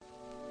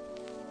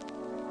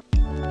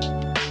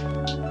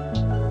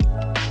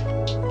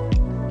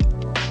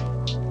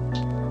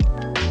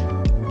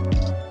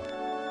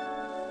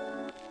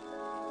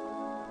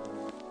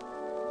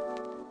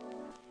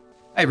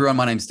Hey everyone,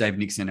 my name's Dave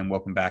Nixon and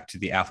welcome back to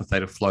the Alpha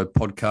Theta Flow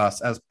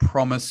podcast. As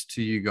promised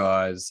to you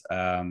guys,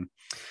 I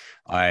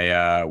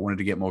wanted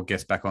to get more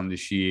guests back on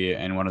this year,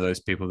 and one of those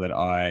people that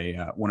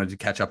I wanted to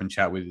catch up and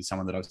chat with is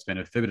someone that I've spent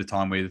a fair bit of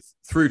time with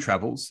through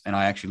travels, and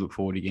I actually look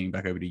forward to getting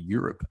back over to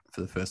Europe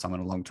for the first time in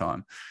a long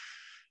time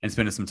and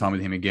spending some time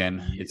with him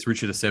again. It's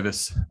Richard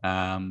Aceves.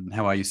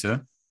 How are you, sir?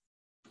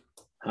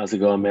 How's it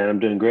going, man? I'm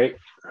doing great.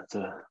 It's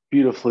a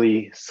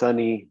beautifully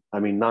sunny,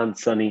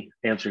 non-sunny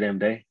Amsterdam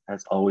day,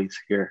 as always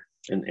here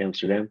in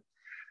Amsterdam.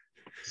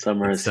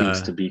 Summer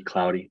seems to be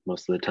cloudy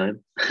most of the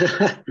time.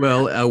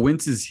 Well, our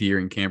winters here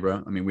in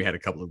Canberra, we had a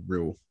couple of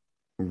real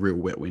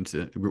wet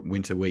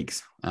winter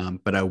weeks,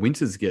 but our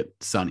winters get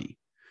sunny,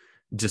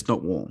 just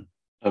not warm.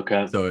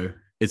 Okay. So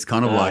it's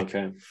kind of like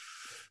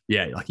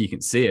you can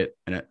see it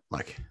and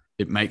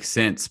it makes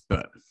sense,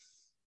 but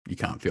you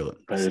can't feel it.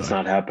 But it's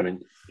not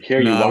happening. Here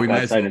you walk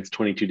outside, it's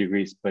 22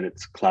 degrees, but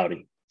it's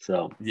cloudy.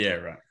 So yeah,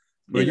 right.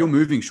 Well, you're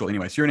moving shortly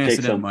anyway. So you're in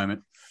Amsterdam at the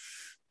moment.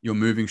 You're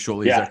moving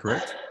shortly, is that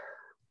correct?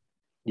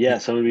 Yeah,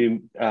 so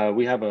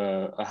we have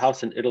a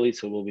house in Italy,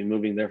 so we'll be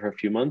moving there for a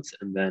few months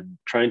and then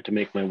trying to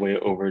make my way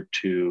over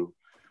to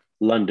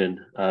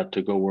London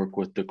to go work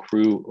with the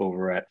crew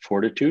over at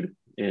Fortitude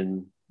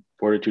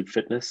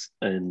Fitness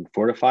and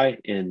Fortify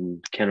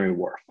in Canary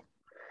Wharf.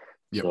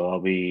 Yep. So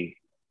I'll be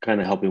kind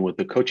of helping with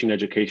the coaching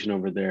education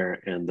over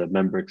there and the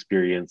member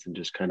experience and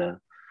just kind of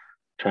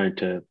trying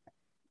to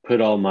put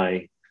all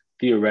my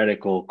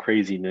theoretical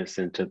craziness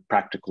into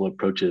practical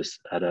approaches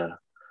at a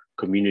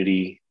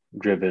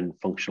community-driven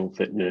functional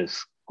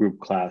fitness group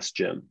class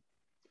gym.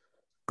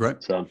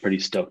 Great. So I'm pretty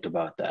stoked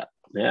about that.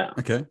 Yeah.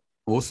 Okay.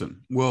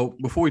 Awesome. Well,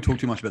 before we talk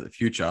too much about the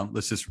future,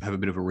 let's just have a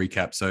bit of a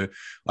recap. So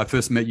I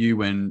first met you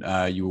when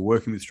you were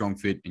working with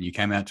StrongFit and you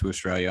came out to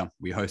Australia.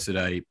 We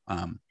hosted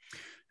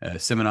a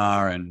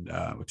seminar and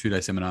a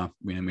 2-day seminar.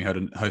 We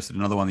hosted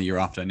another one the year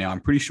after. Now,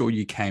 I'm pretty sure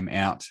you came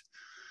out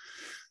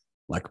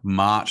like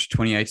March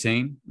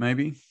 2018,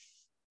 maybe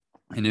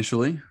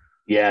initially.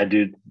 Yeah,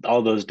 dude,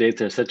 all those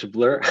dates are such a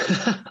blur.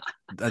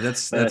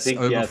 that's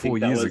over 4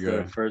 years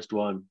ago. The first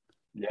one.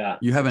 Yeah.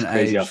 You haven't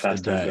aged a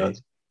day.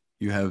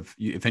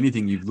 If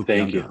anything, you've looked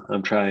younger. Thank you.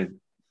 I'm trying.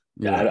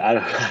 Yeah,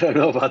 I don't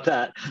know about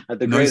that.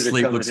 No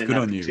sleep looks good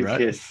on you,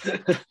 right?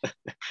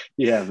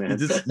 Yeah, man.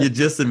 You're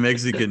just a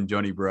Mexican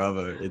Johnny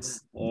Bravo.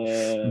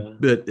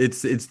 But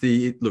it's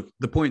the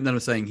point that I'm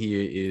saying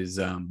here is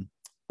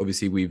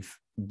obviously we've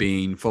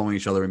been following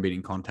each other and been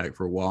in contact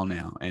for a while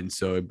now, and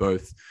so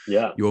both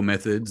your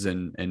methods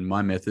and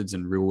my methods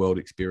and real world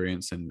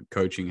experience and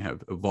coaching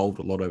have evolved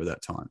a lot over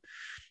that time.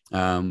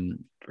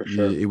 For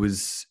sure. It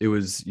was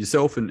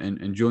yourself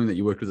and Julian that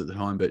you worked with at the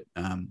time, but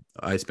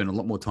I spent a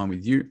lot more time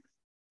with you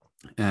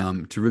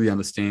to really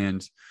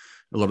understand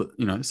a lot of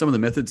some of the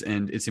methods.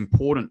 And it's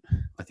important,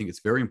 I think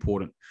it's very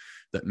important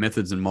that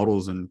methods and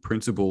models and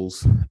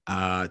principles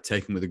are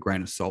taken with a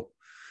grain of salt.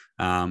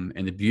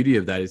 And the beauty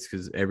of that is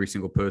because every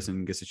single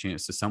person gets a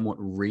chance to somewhat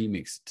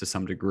remix to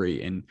some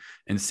degree and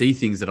see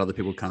things that other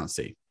people can't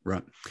see,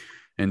 right?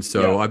 And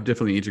so I've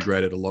definitely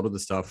integrated a lot of the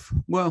stuff,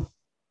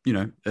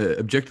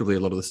 objectively a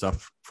lot of the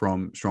stuff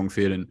from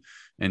StrongFit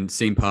and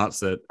seen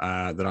parts that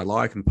I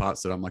like and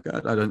parts that I'm like,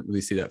 I don't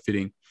really see that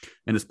fitting.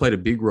 And it's played a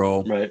big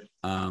role. Right.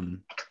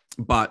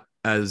 But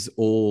as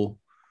all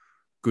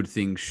good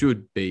things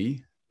should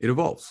be, it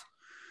evolves.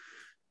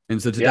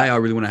 And so today I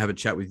really want to have a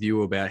chat with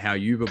you about how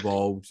you've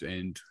evolved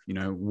and,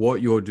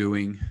 what you're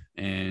doing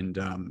and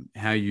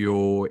how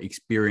your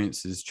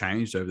experience has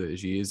changed over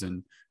those years.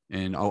 And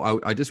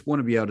I just want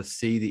to be able to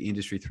see the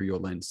industry through your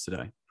lens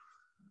today.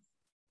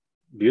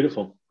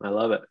 Beautiful. I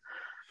love it.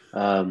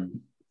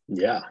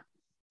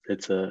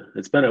 It's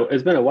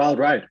been a wild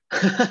ride.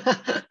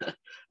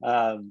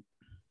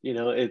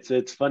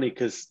 It's funny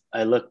because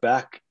I look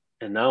back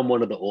and now I'm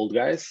one of the old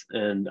guys,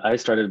 and I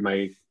started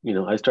a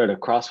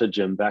CrossFit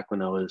gym back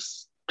when I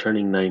was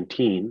turning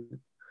 19,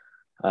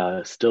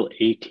 still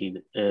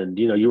 18. And,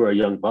 you were a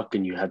young buck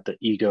and you had the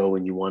ego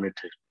and you wanted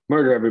to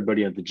murder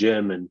everybody at the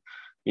gym. And,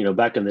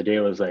 back in the day, it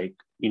was like,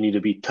 you need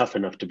to be tough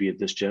enough to be at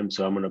this gym.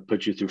 So I'm going to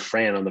put you through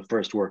Fran on the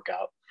first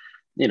workout.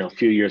 A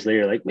few years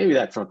later, like maybe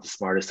that's not the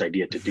smartest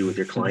idea to do with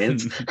your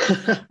clients,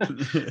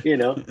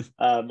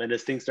 and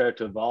as things started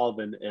to evolve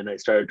and I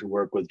started to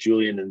work with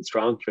Julian and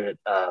StrongFit,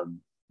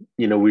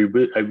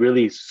 I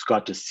really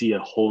got to see a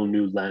whole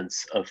new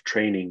lens of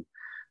training,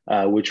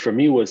 which for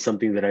me was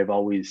something that I've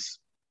always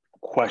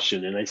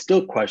questioned and I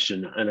still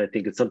question. And I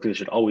think it's something that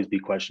should always be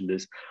questioned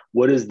is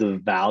what is the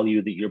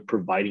value that you're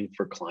providing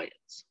for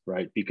clients,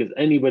 right? Because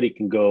anybody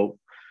can go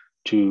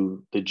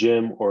to the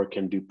gym or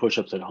can do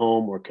push-ups at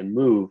home or can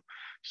move.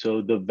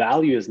 So the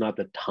value is not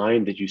the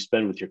time that you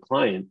spend with your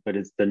client, but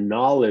it's the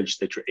knowledge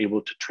that you're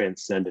able to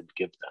transcend and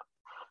give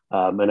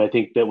them. And I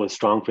think that with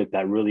StrongFit,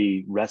 that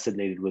really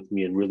resonated with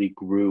me and really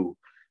grew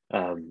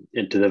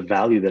into the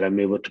value that I'm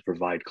able to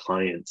provide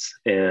clients.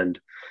 And,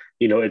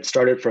 it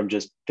started from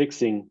just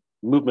fixing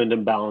movement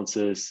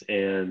imbalances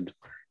and,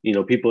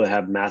 people that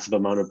have massive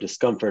amount of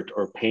discomfort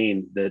or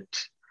pain that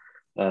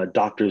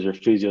doctors or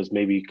physios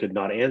maybe could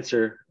not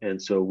answer.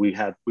 And so we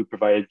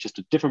provided just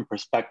a different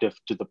perspective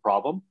to the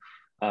problem.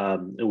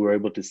 And we were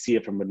able to see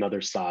it from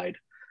another side.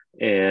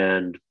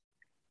 And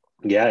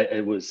yeah,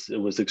 it was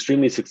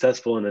extremely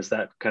successful. And as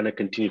that kind of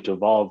continued to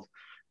evolve,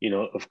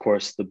 of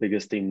course, the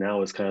biggest thing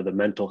now is kind of the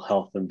mental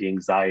health and the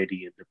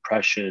anxiety and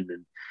depression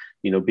and,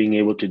 being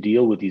able to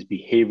deal with these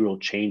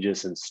behavioral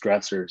changes and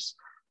stressors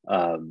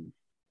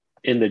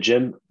in the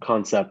gym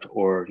concept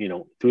or,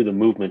 through the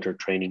movement or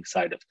training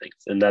side of things.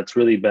 And that's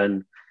really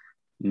been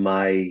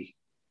my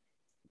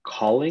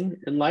calling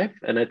in life.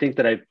 And I think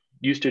that I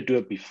used to do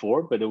it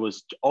before, but it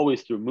was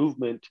always through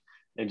movement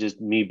and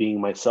just me being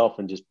myself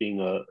and just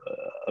being a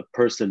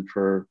person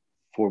for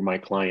my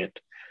client.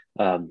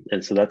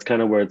 And so that's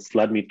kind of where it's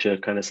led me to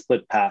kind of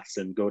split paths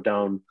and go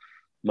down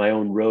my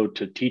own road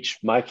to teach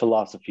my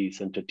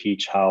philosophies and to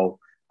teach how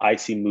I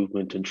see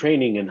movement and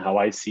training and how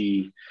I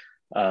see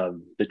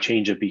the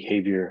change of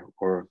behavior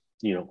or,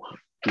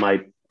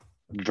 my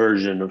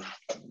version of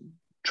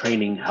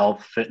training,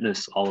 health,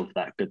 fitness, all of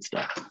that good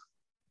stuff.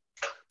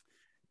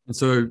 And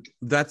so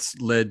that's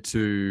led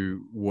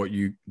to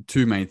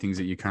two main things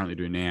that you currently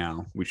do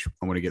now, which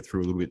I want to get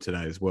through a little bit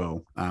today as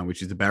well,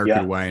 which is the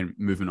Barracuda Way and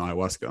movement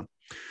ayahuasca.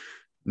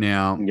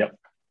 Now,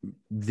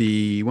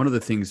 one of the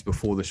things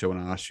before the show, when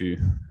I asked you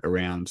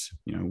around,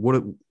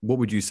 what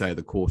would you say are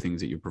the core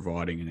things that you're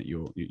providing and that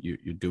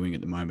you're doing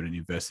at the moment and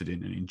invested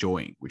in and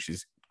enjoying, which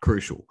is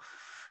crucial.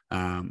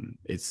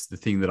 It's the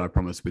thing that I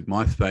promise with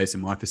my space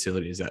and my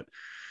facility is that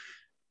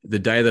the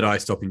day that I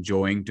stop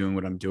enjoying doing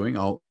what I'm doing,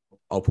 I'll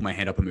put my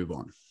hand up and move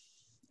on.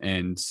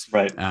 And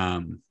right,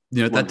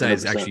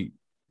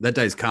 that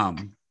day's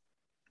come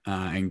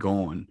and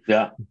gone.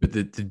 Yeah. But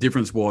the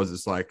difference was,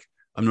 it's like,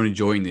 I'm not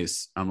enjoying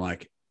this. I'm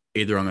like,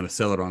 either I'm going to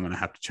sell it or I'm going to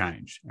have to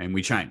change. And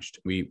we changed.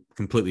 We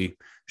completely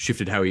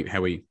shifted how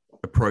we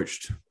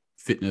approached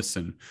fitness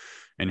and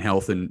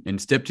health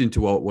and stepped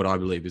into what I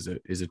believe is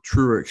a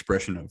truer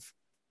expression of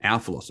our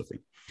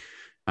philosophy,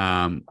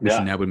 which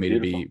enabled me to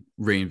be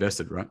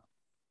reinvested, right?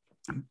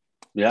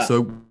 Yeah.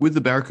 So with the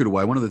Barracuda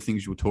Way, one of the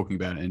things you were talking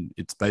about, and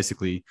it's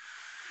basically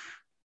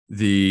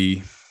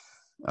the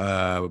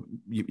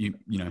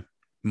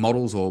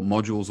models or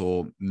modules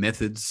or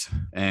methods,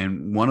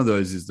 and one of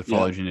those is the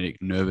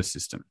phylogenetic nervous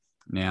system.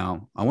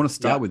 Now, I want to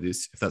start with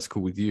this, if that's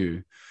cool with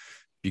you,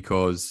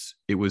 because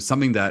it was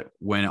something that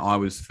when I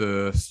was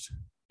first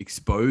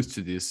exposed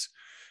to this,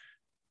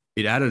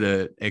 it added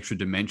an extra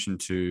dimension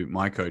to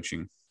my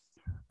coaching,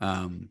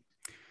 and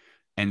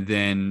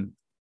then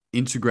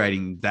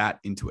integrating that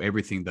into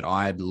everything that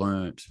I had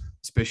learned,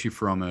 especially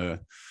from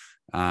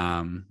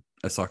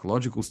a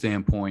psychological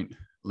standpoint,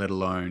 let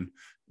alone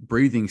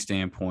breathing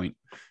standpoint.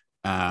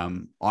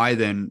 I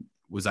then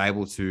was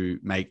able to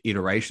make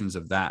iterations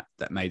of that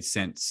made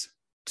sense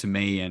to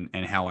me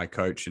and how I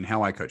coach and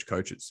how I coach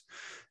coaches.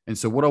 And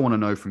so what I want to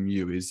know from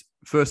you is,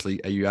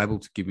 firstly, are you able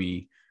to give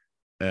me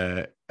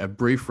a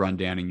brief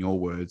rundown in your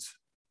words,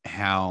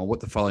 what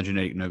the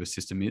phylogenetic nervous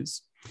system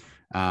is?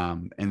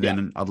 And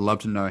then I'd love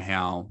to know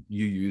how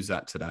you use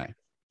that today.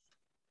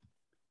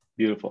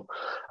 Beautiful.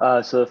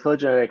 So the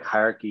phylogenetic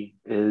hierarchy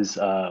was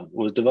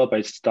developed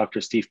by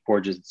Dr. Steve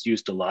Porges. It's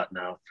used a lot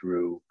now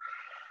through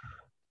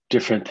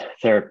different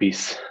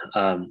therapies.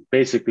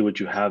 Basically, what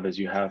you have is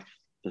you have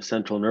the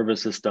central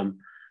nervous system,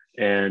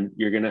 and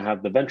you're going to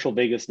have the ventral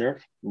vagus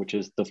nerve, which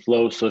is the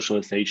flow,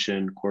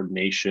 socialization,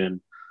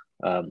 coordination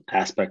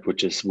aspect,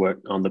 which is what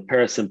on the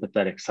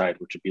parasympathetic side,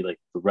 which would be like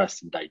the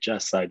rest and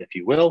digest side, if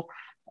you will.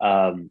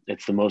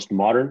 It's the most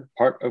modern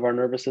part of our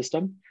nervous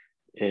system.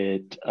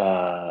 It's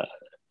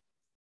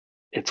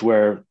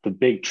where the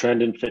big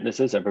trend in fitness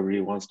is. Everybody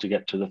wants to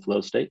get to the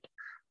flow state.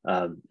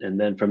 And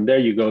then from there,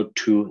 you go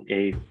to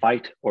a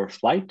fight or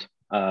flight,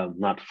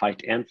 not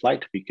fight and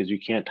flight, because you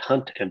can't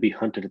hunt and be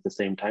hunted at the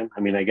same time.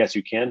 I mean, I guess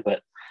you can,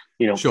 but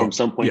sure. From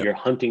some point you're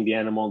hunting the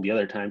animal and the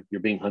other time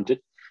you're being hunted.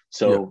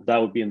 So that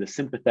would be in the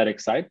sympathetic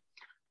side.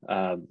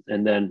 And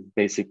then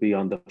basically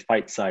on the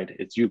fight side,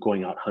 it's you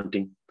going out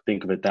hunting.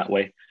 Think of it that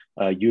way.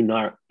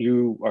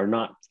 You are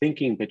not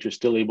thinking, but you're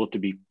still able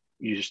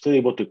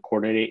to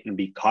coordinate and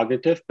be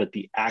cognitive, but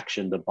the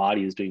action, the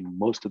body is doing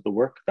most of the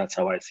work. That's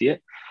how I see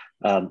it.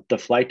 The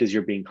flight is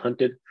you're being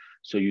hunted.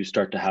 So you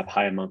start to have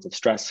high amounts of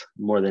stress,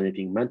 more than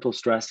anything, mental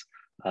stress,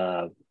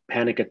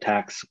 panic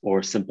attacks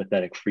or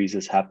sympathetic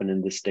freezes happen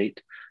in this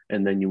state.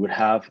 And then you would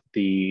have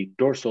the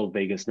dorsal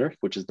vagus nerve,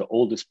 which is the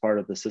oldest part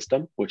of the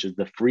system, which is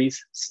the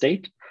freeze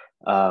state.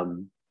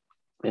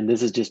 And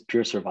this is just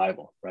pure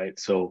survival, right?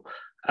 So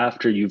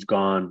after you've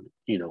gone,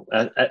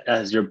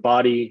 as your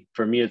body,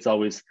 for me, it's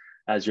always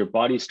as your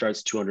body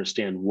starts to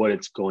understand what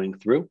it's going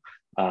through,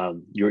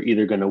 you're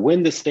either going to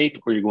win the state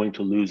or you're going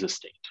to lose a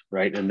state,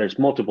 right? And there's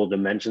multiple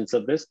dimensions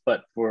of this,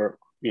 but for,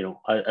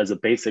 as a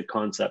basic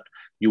concept,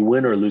 you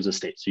win or lose a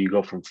state. So you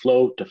go from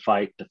flow to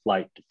fight to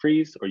flight to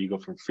freeze, or you go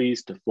from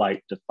freeze to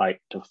flight to fight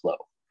to flow.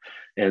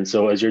 And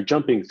so as you're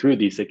jumping through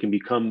these,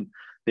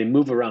 they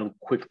move around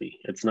quickly.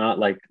 It's not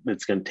like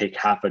it's going to take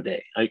half a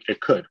day.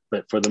 It could,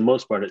 but for the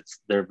most part,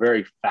 they're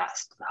very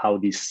fast how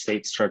these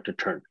states start to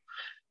turn.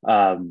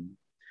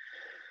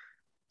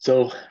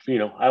 So,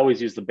 I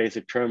always use the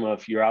basic term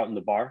of you're out in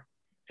the bar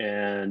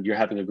and you're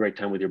having a great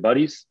time with your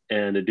buddies,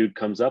 and a dude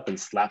comes up and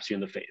slaps you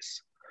in the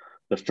face.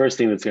 The first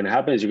thing that's going to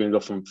happen is you're going to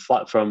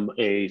go from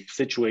a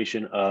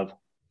situation of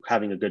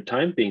having a good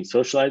time, being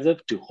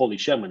socializative, to holy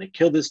shit, I'm going to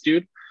kill this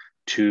dude,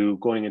 to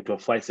going into a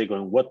fight state,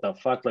 going, what the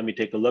fuck? Let me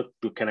take a look.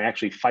 Can I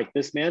actually fight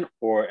this man,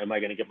 or am I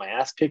going to get my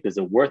ass kicked? Is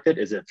it worth it?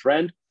 Is it a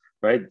friend?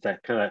 Right?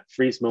 That kind of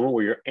freeze moment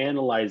where you're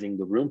analyzing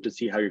the room to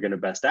see how you're going to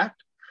best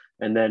act.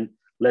 And then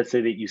let's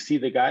say that you see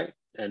the guy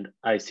and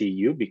I see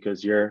you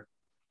because you're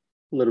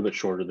a little bit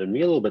shorter than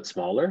me, a little bit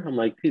smaller. I'm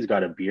like, he's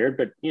got a beard,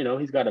 but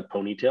he's got a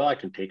ponytail. I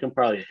can take him,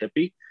 probably a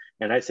hippie.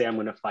 And I say, I'm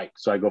going to fight.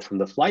 So I go from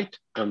the flight.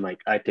 I'm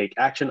like, I take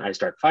action. I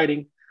start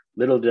fighting.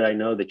 Little did I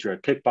know that you're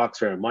a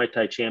kickboxer and Muay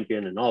Thai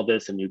champion and all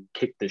this, and you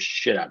kick the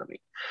shit out of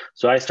me.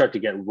 So I start to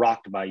get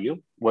rocked by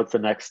you. What's the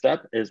next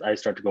step is I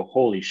start to go,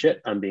 holy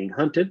shit, I'm being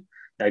hunted.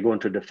 I go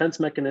into a defense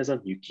mechanism.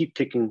 You keep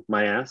kicking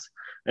my ass.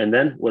 And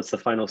then what's the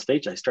final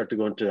stage? I start to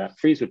go into that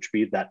freeze, which would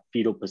be that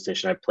fetal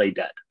position. I play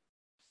dead,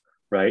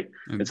 right?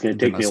 It's going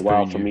to take me a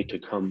while for me to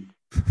come.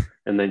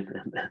 And then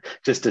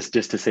just to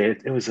say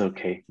it was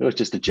okay. It was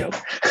just a joke.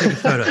 Take a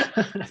photo.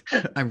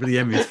 I really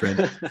am his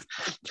friend.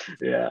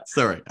 Yeah.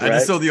 Sorry. I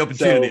just saw the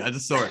opportunity. I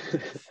just saw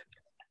it.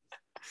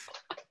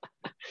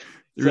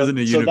 There isn't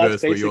a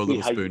universe where you're a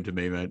little spoon to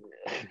me, mate.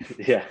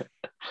 Yeah.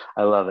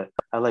 I love it.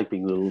 I like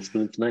being a little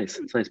spoon. It's nice.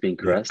 It's nice being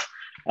caressed.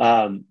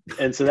 And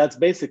so that's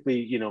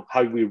basically,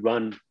 how we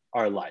run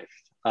our life.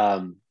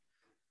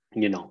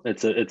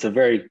 It's a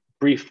very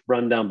brief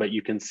rundown, but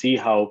you can see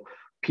how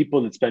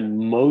people that spend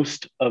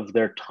most of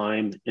their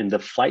time in the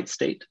flight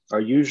state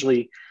are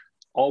usually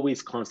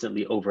always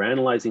constantly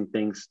overanalyzing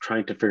things,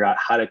 trying to figure out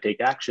how to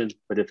take action.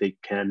 But if they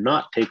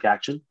cannot take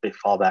action, they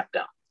fall back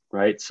down,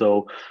 right?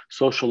 So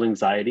social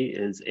anxiety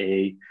is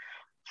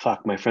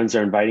my friends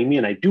are inviting me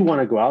and I do want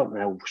to go out and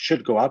I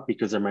should go out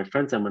because they're my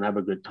friends. I'm going to have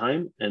a good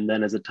time. And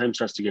then as the time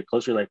starts to get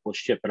closer, like, well,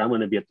 shit, but I'm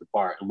going to be at the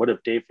bar. And what if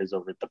Dave is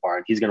over at the bar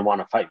and he's going to want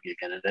to fight me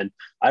again? And then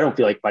I don't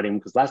feel like fighting him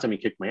because last time he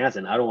kicked my ass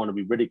and I don't want to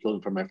be ridiculed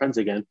in front of my friends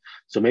again.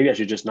 So maybe I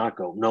should just not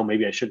go. No,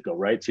 maybe I should go,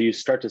 right? So you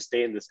start to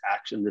stay in this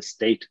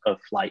state of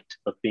flight,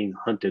 of being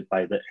hunted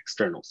by the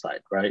external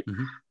side, right?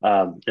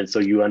 Mm-hmm. And so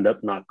you end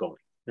up not going.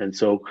 And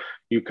so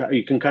you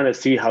can kind of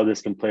see how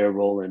this can play a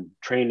role in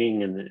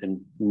training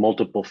and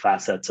multiple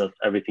facets of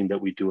everything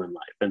that we do in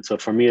life. And so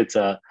for me, it's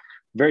a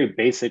very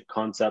basic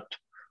concept,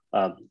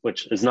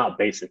 which is not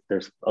basic.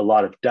 There's a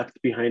lot of depth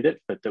behind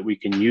it, but that we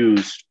can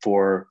use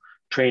for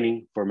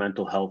training, for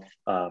mental health,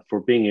 for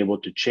being able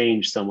to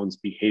change someone's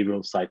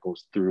behavioral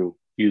cycles through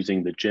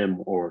using the gym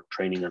or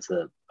training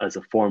as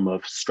a form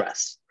of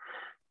stress,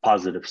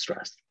 positive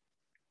stress.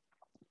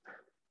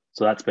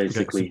 So that's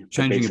basically so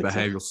changing a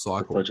behavioral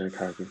cycle.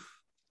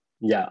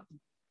 Yeah.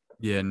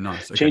 Yeah,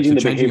 nice. Okay. Changing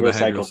the behavioral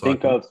cycle.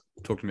 Think of.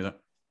 Talk to me that.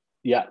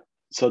 Yeah.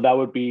 So that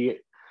would be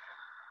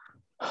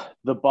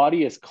the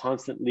body is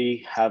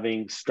constantly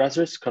having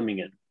stressors coming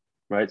in,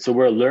 right? So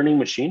we're a learning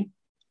machine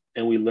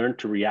and we learn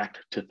to react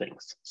to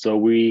things. So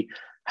we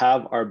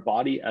have our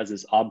body as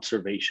this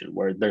observation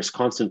where there's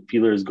constant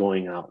feelers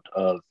going out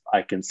of,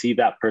 I can see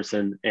that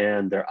person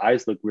and their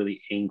eyes look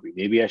really angry.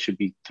 Maybe I should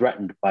be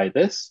threatened by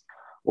this.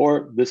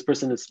 Or this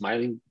person is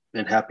smiling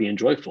and happy and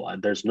joyful.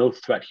 There's no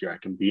threat here. I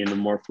can be in a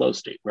more flow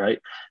state, right?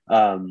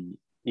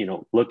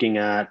 Looking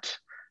at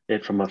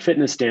it from a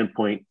fitness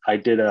standpoint, I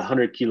did a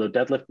 100-kilo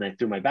deadlift and I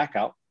threw my back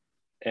out.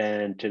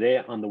 And today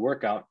on the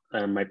workout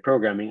and my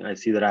programming, I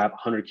see that I have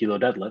 100-kilo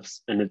deadlifts.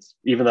 And it's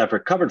even though I've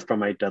recovered from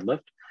my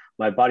deadlift,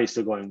 my body's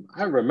still going,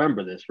 I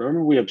remember this.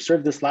 Remember we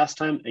observed this last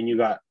time and you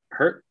got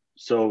hurt.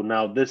 So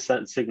now this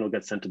signal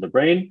gets sent to the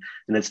brain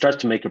and it starts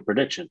to make a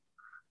prediction.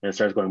 And it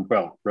starts going,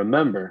 bro,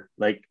 remember,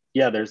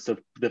 there's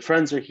the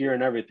friends are here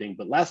and everything,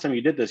 but last time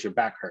you did this, your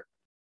back hurt,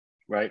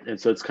 right? And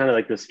so it's kind of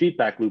like this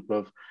feedback loop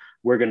of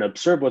we're going to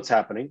observe what's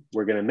happening,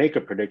 we're going to make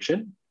a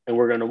prediction, and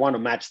we're going to want to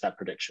match that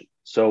prediction.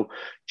 So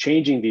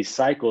changing these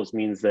cycles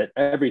means that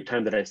every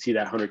time that I see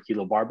that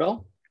 100-kilo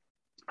barbell,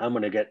 I'm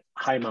going to get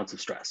high amounts of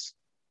stress,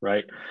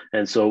 right?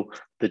 And so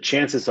the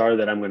chances are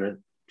that I'm going to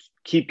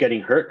keep getting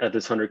hurt at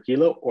this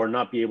 100-kilo or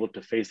not be able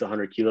to face the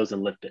 100 kilos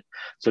and lift it.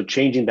 So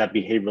changing that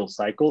behavioral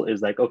cycle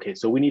is like, okay,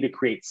 so we need to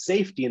create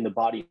safety in the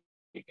body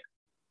again,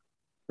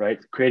 right?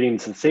 Creating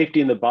some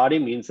safety in the body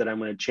means that I'm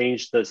going to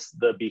change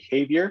the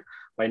behavior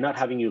by not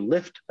having you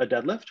lift a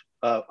deadlift,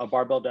 a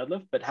barbell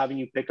deadlift, but having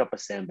you pick up a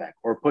sandbag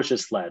or push a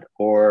sled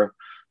or,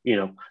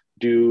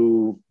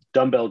 do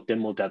dumbbell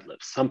Dimble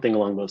deadlifts, something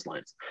along those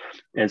lines.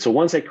 And so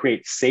once I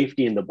create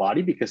safety in the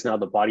body, because now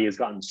the body has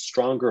gotten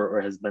stronger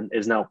or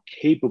is now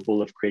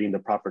capable of creating the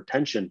proper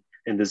tension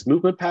in this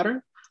movement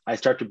pattern, I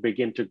start to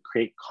begin to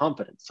create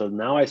confidence. So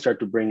now I start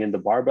to bring in the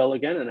barbell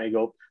again and I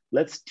go,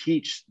 let's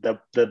teach the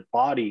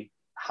body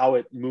how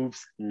it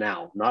moves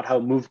now, not how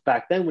it moved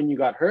back then when you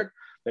got hurt,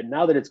 but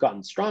now that it's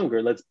gotten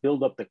stronger, let's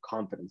build up the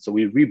confidence. So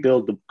we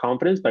rebuild the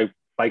confidence by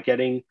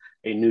getting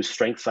a new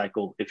strength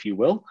cycle, if you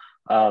will,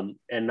 and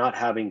not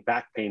having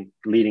back pain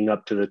leading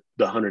up to the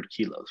 100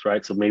 kilos,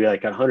 right? So maybe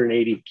like at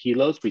 180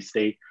 kilos, we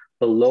stay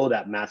below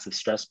that massive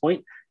stress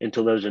point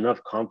until there's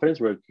enough confidence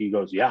where he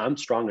goes, yeah, I'm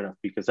strong enough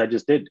because I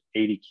just did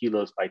 80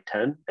 kilos by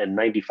 10 and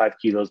 95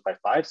 kilos by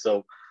 5.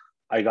 So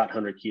I got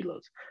 100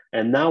 kilos.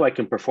 And now I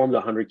can perform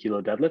the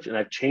 100-kilo deadlift. And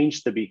I've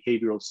changed the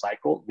behavioral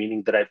cycle,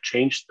 meaning that I've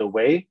changed the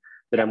way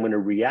that I'm going to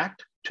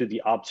react to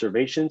the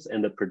observations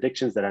and the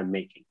predictions that I'm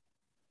making.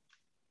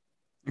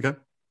 Okay,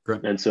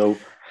 great. And so,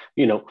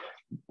 you know,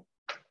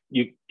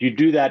 you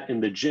do that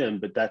in the gym,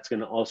 but that's going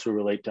to also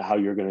relate to how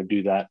you're going to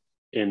do that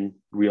in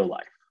real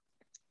life.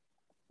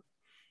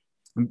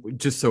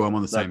 Just so I'm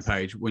on the same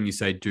page, when you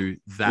say do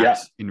that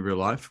in real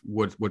life,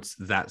 what's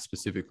that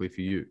specifically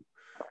for you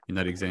in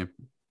that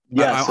example?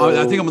 Yeah,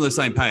 I think I'm on the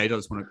same page. I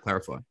just want to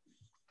clarify.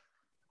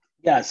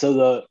 Yeah,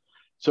 so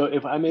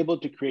if I'm able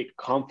to create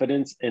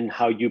confidence in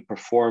how you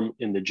perform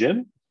in the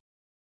gym,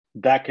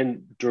 that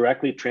can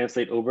directly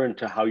translate over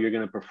into how you're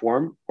going to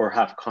perform or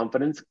have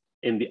confidence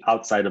in the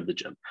outside of the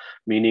gym.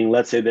 Meaning,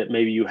 let's say that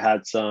maybe you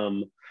had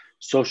some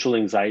social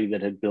anxiety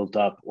that had built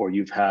up, or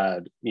you've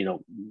had, you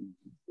know,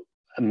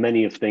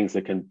 many of things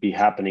that can be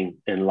happening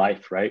in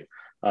life, right?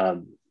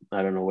 I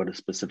don't know what a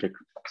specific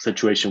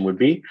situation would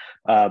be,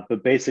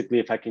 but basically,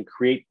 if I can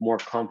create more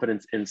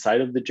confidence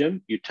inside of the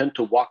gym, you tend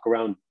to walk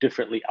around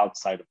differently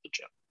outside of the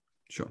gym.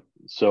 Sure.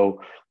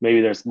 So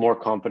maybe there's more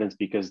confidence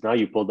because now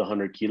you pulled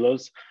 100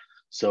 kilos.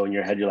 So in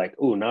your head, you're like,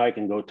 oh, now I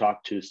can go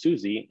talk to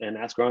Susie and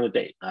ask her on a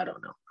date. I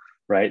don't know,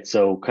 right?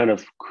 So kind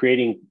of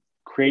creating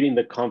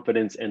the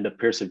confidence and the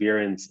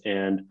perseverance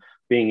and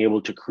being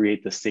able to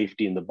create the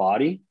safety in the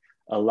body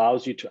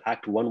allows you to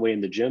act one way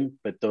in the gym,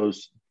 but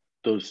those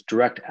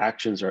direct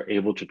actions are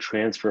able to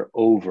transfer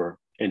over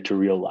into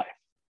real life,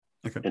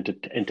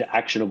 into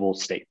actionable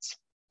states.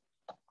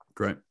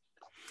 Great.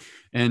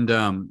 And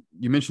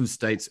you mentioned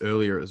states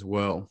earlier as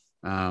well.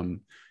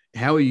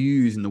 How are you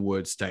using the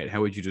word state?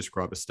 How would you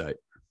describe a state?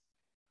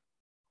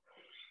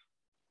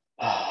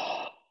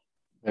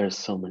 There's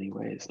so many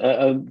ways.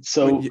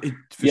 So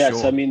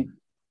I mean,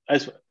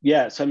 as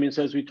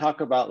we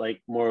talk about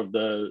like more of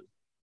the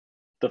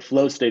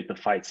flow state, the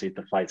fight state,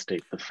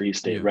 the free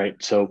state, right?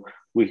 So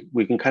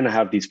we can kind of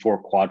have these 4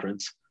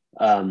 quadrants.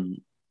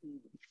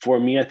 For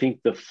me, I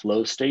think the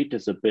flow state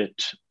is a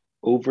bit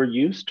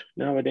overused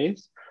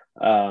nowadays,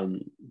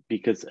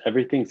 because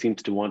everything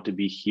seems to want to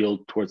be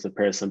healed towards the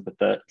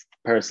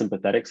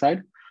parasympathetic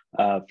side.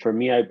 For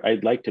me,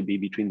 I'd like to be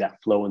between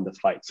that flow and the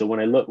fight. So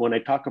when I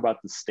talk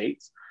about the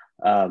states,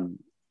 I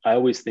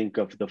always think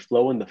of the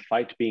flow and the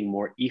fight being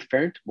more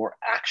efferent, more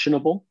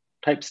actionable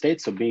type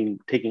states. So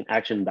taking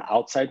action in the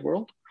outside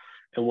world.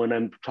 And when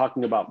I'm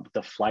talking about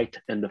the flight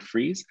and the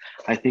freeze,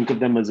 I think of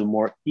them as a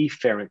more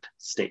efferent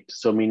state.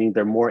 So meaning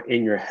they're more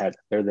in your head,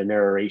 they're the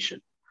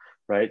narration,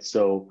 right?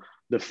 So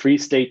the free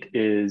state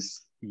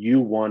is you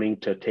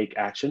wanting to take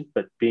action,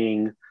 but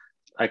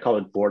I call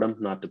it boredom,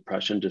 not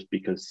depression, just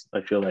because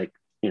I feel like,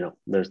 you know,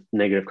 there's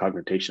negative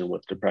connotation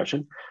with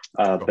depression,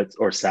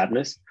 or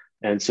sadness.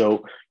 And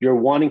so you're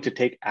wanting to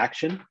take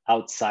action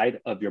outside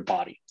of your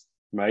body,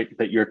 right?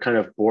 That you're kind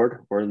of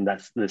bored, or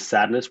that's the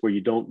sadness where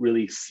you don't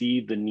really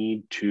see the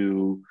need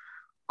to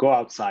go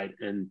outside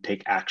and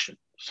take action.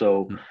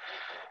 So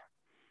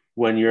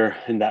when you're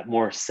in that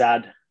more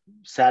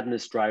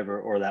sadness driver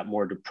or that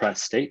more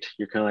depressed state,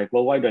 you're kind of like,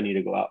 well, why do I need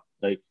to go out?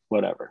 Like,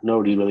 whatever.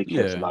 Nobody really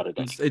cares about it.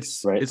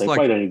 It's right. It's like,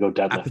 why do I need to go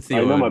deadlift?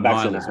 I know my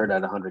back's going to hurt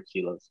at 100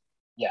 kilos.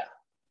 Yeah.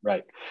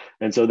 Right.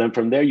 And so then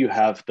from there, you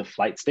have the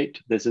flight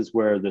state. This is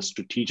where the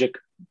strategic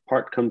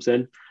part comes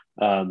in.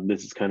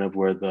 This is kind of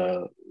where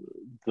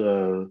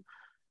the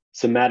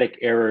somatic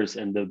errors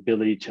and the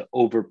ability to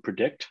over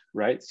predict,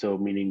 right? So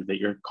meaning that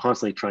you're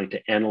constantly trying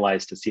to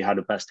analyze to see how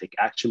to best take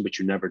action, but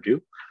you never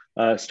do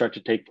start to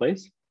take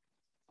place.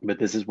 But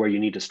this is where you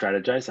need to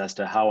strategize as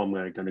to how I'm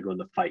going to go in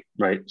the fight,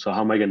 right? So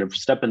how am I going to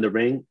step in the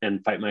ring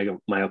and fight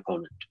my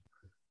opponent,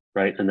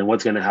 right? And then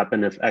what's going to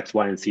happen if X,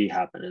 Y, and Z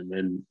happen? And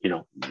then, you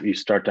know, you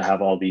start to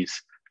have all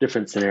these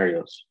different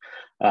scenarios.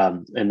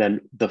 And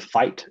then the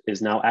fight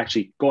is now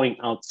actually going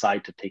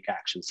outside to take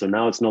action. So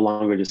now it's no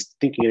longer just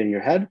thinking it in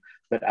your head,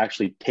 but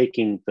actually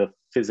taking the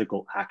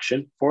physical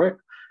action for it.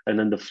 And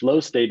then the flow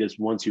state is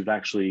once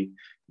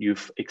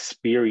you've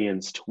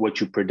experienced what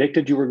you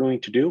predicted you were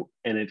going to do,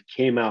 and it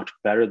came out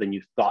better than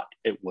you thought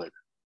it would.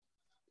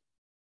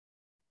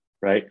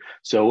 Right?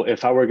 So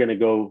if I were going to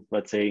go,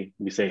 let's say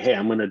we say, hey,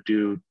 I'm going to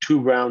do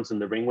 2 rounds in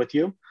the ring with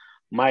you.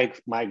 My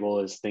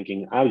goal is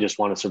thinking, I just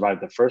want to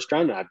survive the first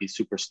round and I'd be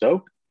super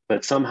stoked.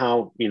 But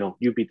somehow, you know,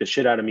 you beat the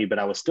shit out of me, but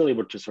I was still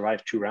able to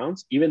survive 2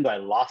 rounds. Even though I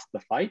lost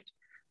the fight,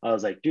 I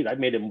was like, dude, I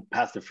made it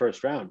past the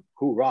first round.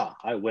 Hoorah,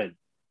 I win.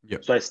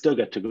 Yep. So I still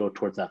get to go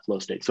towards that flow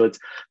state. So it's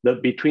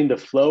between the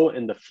flow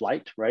and the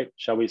flight, right?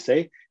 Shall we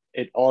say?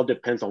 It all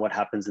depends on what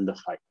happens in the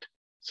fight.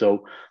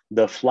 So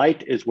the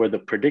flight is where the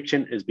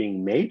prediction is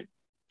being made.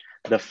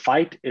 The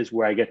fight is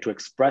where I get to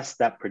express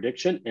that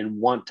prediction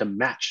and want to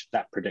match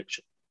that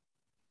prediction.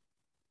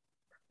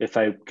 If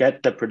I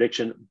get the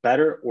prediction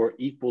better or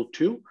equal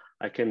to,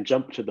 I can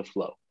jump to the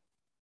flow.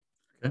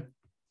 Okay.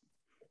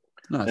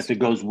 Nice. If it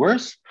goes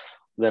worse,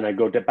 Then I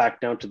go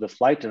back down to the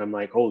flight and I'm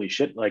like, holy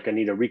shit, like I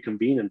need to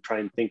reconvene and try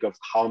and think of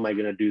how am I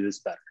going to do this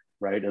better,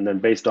 right? And then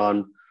based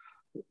on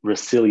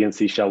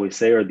resiliency, shall we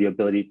say, or the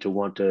ability to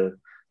want to,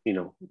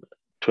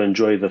 to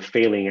enjoy the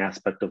failing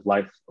aspect of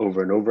life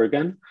over and over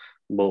again,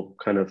 will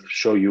kind of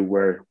show you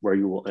where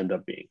you will end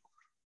up being.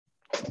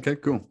 Okay,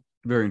 cool.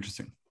 Very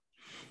interesting.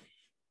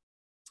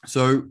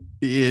 So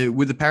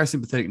with the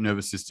parasympathetic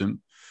nervous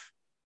system,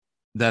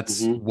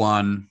 that's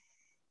one,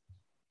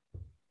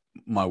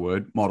 my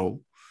word,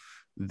 model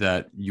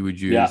that you would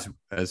use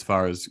as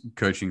far as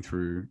coaching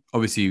through,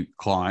 obviously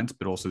clients,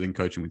 but also then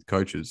coaching with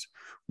coaches.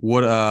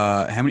 What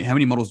how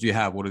many models do you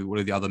have? What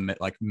are the other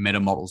meta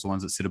models, the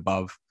ones that sit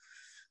above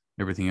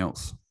everything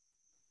else?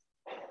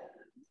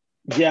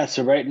 Yeah,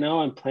 so right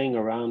now I'm playing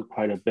around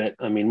quite a bit.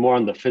 I mean, more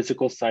on the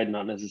physical side,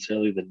 not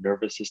necessarily the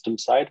nervous system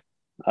side.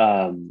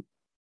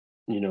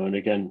 And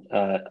again,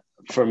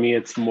 for me,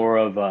 it's more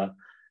of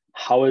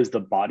how is the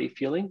body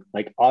feeling,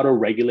 like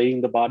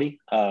auto-regulating the body.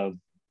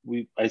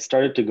 I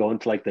started to go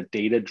into like the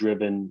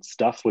data-driven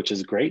stuff, which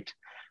is great,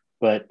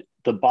 but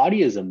the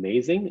body is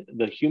amazing.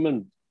 The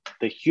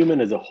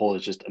human as a whole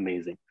is just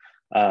amazing.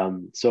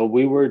 So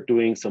we were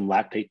doing some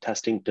lactate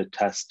testing to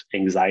test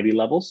anxiety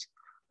levels.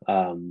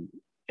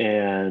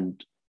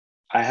 And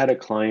I had a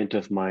client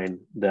of mine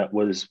that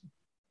was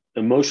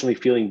emotionally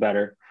feeling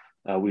better.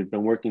 We've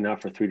been working now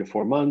for 3 to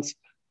 4 months.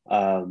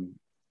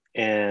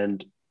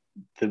 And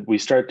we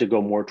started to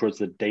go more towards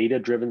the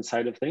data-driven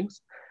side of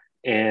things.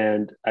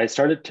 And I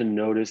started to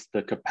notice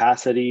the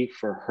capacity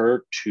for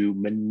her to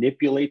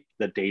manipulate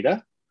the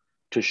data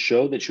to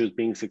show that she was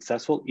being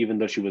successful, even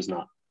though she was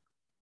not,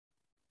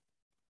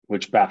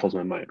 which baffles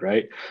my mind,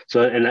 right?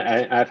 So, and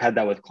I've had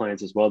that with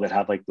clients as well that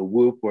have like the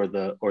Whoop or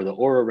the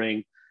Oura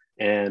Ring,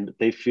 and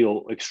they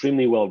feel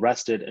extremely well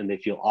rested and they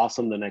feel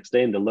awesome the next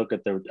day, and they look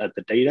at the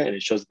data and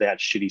it shows they had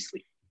shitty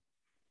sleep.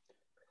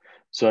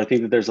 So I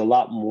think that there's a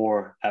lot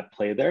more at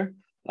play there.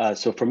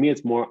 So for me,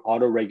 it's more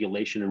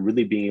auto-regulation and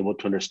really being able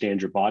to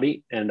understand your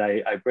body. And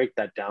I break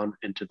that down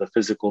into the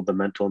physical, the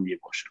mental, and the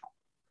emotional.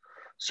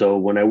 So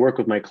when I work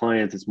with my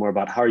clients, it's more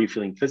about how are you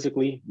feeling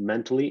physically,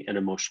 mentally, and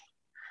emotionally.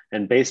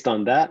 And based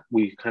on that,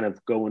 we kind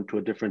of go into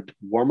a different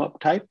warm-up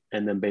type.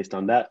 And then based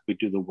on that, we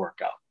do the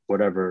workout,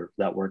 whatever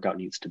that workout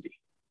needs to be.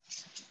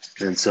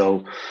 And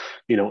so,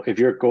 if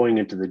you're going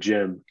into the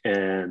gym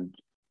and,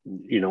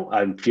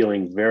 I'm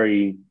feeling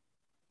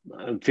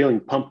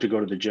pumped to go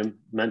to the gym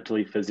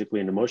mentally,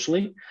 physically, and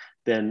emotionally,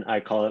 then I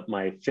call it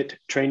my fit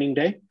training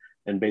day.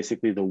 And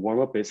basically the warm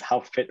up is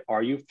how fit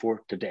are you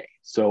for today?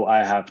 So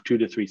I have 2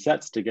 to 3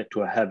 sets to get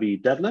to a heavy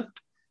deadlift.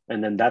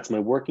 And then that's my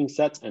working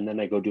sets. And then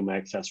I go do my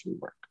accessory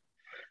work.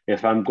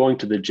 If I'm going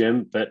to the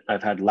gym, but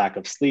I've had lack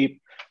of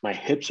sleep, my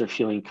hips are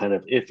feeling kind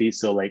of iffy.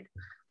 So like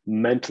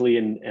mentally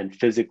and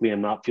physically,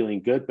 I'm not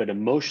feeling good, but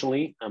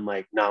emotionally, I'm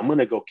like, no, I'm going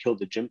to go kill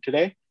the gym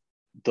today.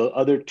 The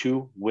other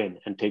 2 win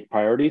and take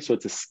priority. So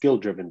it's a skill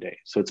driven day.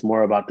 So it's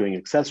more about doing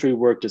accessory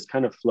work, just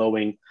kind of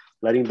flowing,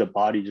 letting the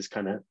body just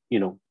kind of,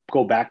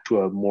 go back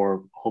to a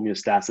more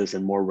homeostasis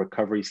and more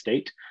recovery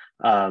state.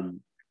 And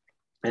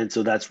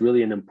so that's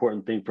really an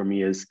important thing for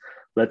me is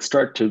let's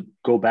start to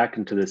go back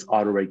into this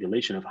auto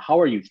regulation of how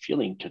are you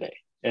feeling today?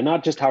 And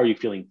not just how are you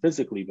feeling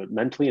physically, but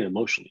mentally and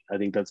emotionally. I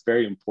think that's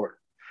very important.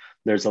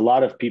 There's a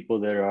lot of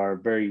people that are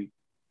very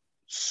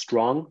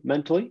strong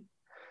mentally.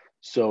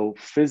 So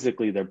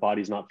physically, their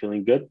body's not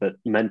feeling good, but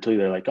mentally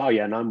they're like, oh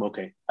yeah, no, I'm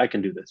okay. I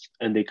can do this.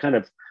 And they kind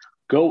of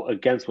go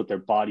against what their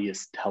body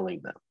is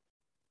telling them,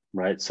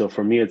 right? So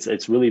for me,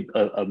 it's really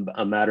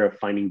a matter of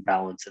finding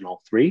balance in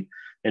all 3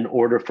 in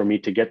order for me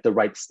to get the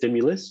right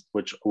stimulus,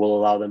 which will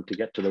allow them to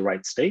get to the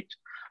right state,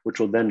 which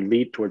will then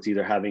lead towards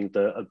either having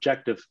the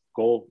objective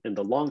goal in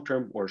the long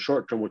term or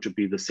short term, which would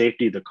be the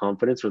safety, the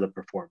confidence, or the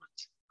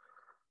performance.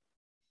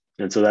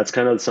 And so that's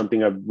kind of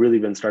something I've really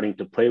been starting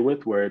to play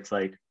with, where it's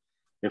like,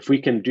 if we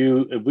can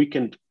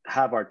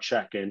have our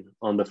check-in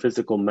on the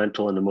physical,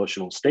 mental, and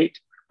emotional state,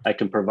 I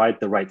can provide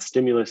the right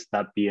stimulus,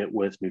 that be it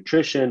with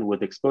nutrition,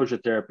 with exposure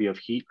therapy of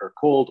heat or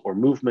cold or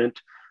movement,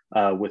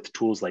 with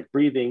tools like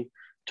breathing,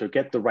 to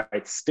get the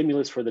right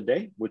stimulus for the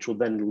day, which will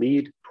then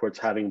lead towards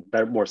having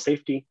more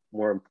safety,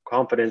 more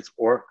confidence,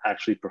 or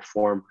actually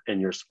perform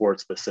in your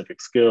sport-specific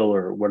skill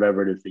or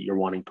whatever it is that you're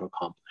wanting to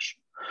accomplish.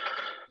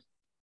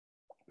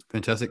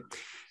 Fantastic.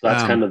 So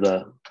that's kind of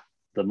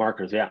the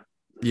markers, yeah.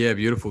 Yeah,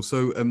 beautiful.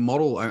 So a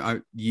model, I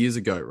years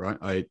ago, right?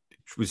 I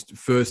was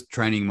first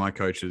training my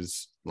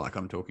coaches, like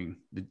I'm talking,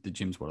 the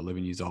gym's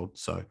 11 years old.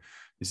 So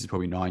this is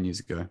probably 9 years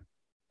ago.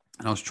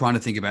 And I was trying to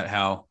think about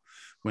how,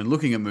 when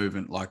looking at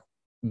movement, like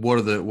what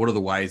are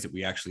the ways that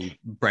we actually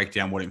break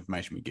down what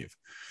information we give,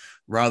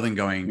 rather than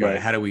going, right,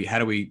 how do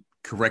we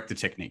correct the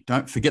technique?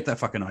 Don't forget that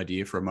fucking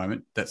idea for a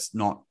moment. That's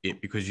not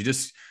it, because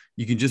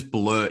you can just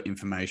blur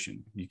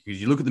information.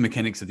 Because you look at the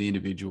mechanics of the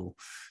individual,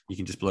 you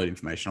can just blur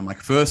information. I'm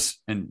like,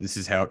 first, and this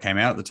is how it came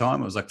out at the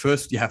time, I was like,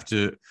 first you have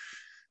to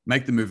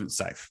make the movement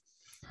safe.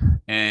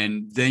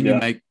 And then you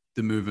make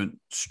the movement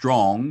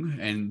strong,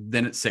 and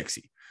then it's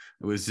sexy.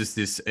 It was just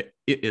this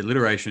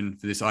alliteration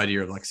for this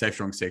idea of like safe,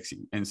 strong,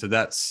 sexy. And so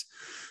that's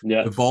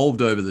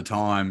evolved over the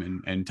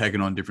time and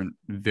taken on different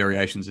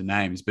variations and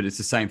names, but it's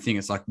the same thing.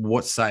 It's like,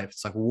 what's safe?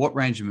 It's like, what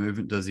range of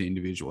movement does the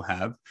individual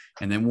have?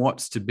 And then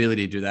what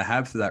stability do they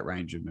have for that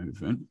range of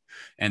movement?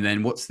 And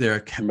then what's their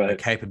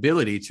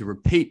capability to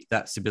repeat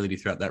that stability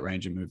throughout that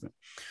range of movement?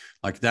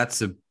 Like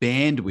that's a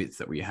bandwidth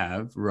that we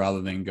have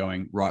rather than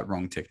going right,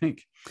 wrong,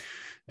 technique.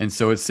 And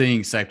so it's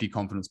seeing safety,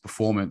 confidence,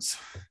 performance.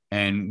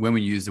 And when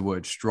we use the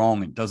word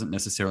strong, it doesn't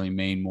necessarily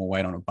mean more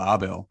weight on a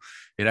barbell.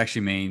 It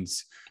actually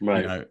means, you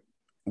know,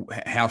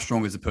 how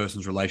strong is the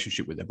person's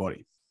relationship with their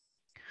body?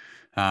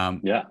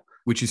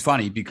 Which is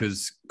funny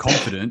because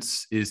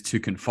confidence is to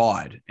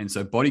confide. And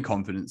so body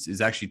confidence is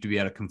actually to be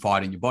able to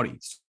confide in your body,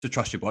 to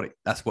trust your body.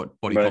 That's what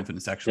body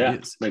confidence actually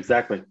is.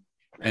 Exactly.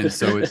 And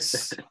so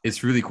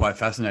it's really quite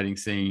fascinating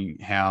seeing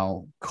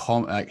how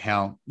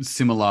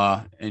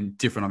similar and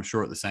different, I'm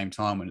sure, at the same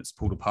time when it's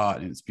pulled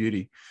apart in its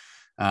beauty.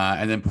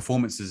 And then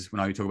performances,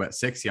 when I talk about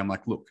sexy, I'm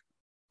like, look,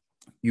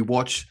 you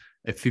watch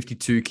a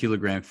 52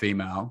 kilogram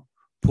female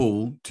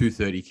pull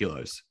 230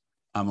 kilos.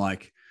 I'm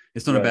like,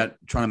 it's not about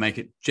trying to make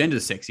it gender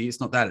sexy.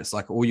 It's not that. It's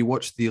like, or you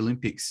watch the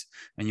Olympics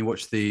and you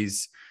watch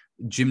these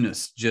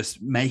gymnasts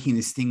just making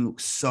this thing look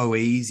so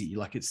easy.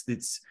 Like it's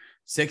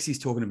sexy is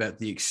talking about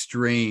the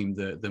extreme,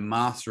 the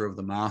master of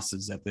the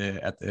masters at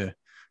their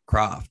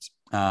craft.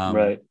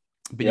 But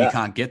you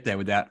can't get there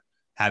without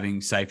having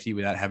safety,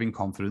 without having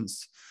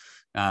confidence.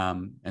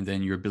 And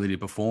then your ability to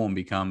perform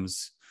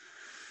becomes,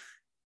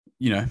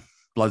 you know,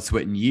 blood,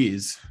 sweat, and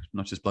years,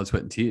 not just blood,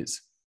 sweat, and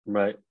tears.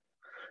 Right.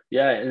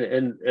 Yeah.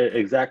 And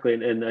exactly.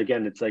 And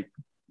again, it's like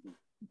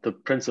the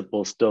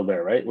principle is still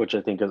there, right? Which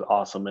I think is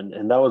awesome.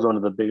 And that was one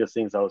of the biggest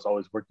things I was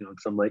always working on.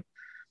 Because I'm like,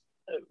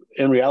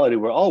 in reality,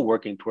 we're all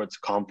working towards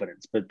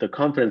confidence, but the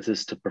confidence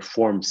is to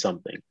perform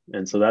something.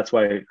 And so that's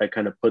why I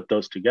kind of put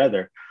those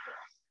together.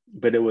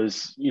 But it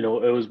was, you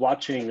know, it was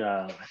watching,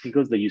 I think it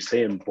was the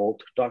Usain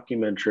Bolt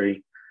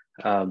documentary,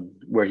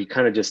 where he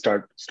kind of just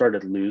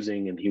started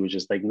losing, and he was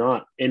just like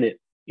not in it.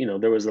 You know,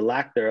 there was a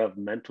lack there of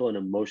mental and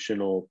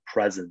emotional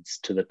presence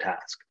to the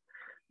task.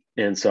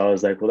 And so I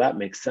was like, well, that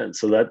makes sense.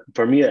 So that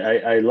for me,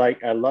 I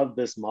love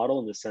this model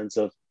in the sense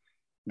of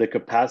the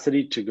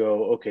capacity to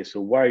go, okay, so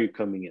why are you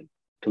coming in?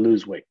 To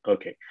lose weight.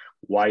 Okay.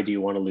 Why do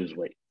you want to lose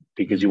weight?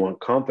 Because you want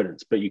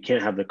confidence, but you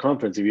can't have the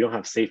confidence if you don't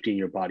have safety in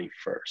your body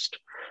first,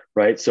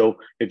 right? So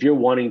if you're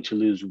wanting to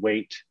lose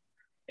weight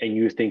and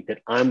you think that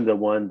I'm the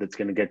one that's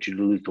going to get you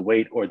to lose the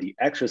weight, or the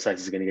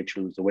exercise is going to get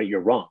you to lose the weight,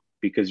 you're wrong,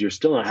 because you're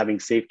still not having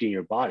safety in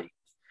your body.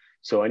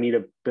 So I need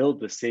to build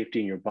the safety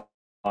in your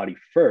body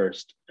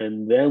first,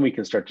 and then we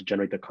can start to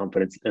generate the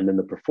confidence and then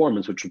the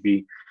performance, which would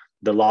be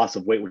the loss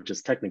of weight, which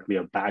is technically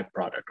a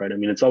byproduct, right? I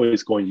mean, it's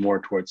always going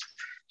more towards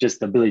just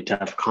the ability to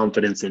have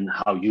confidence in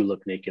how you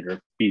look naked or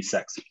be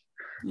sexy.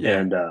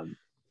 And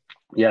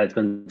it's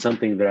been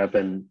something that I've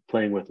been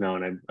playing with now,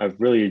 and I've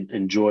really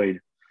enjoyed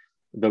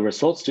the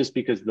results, just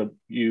because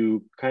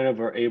you kind of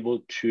are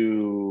able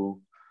to,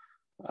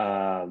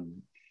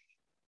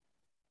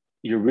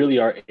 you really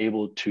are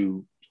able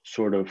to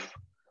sort of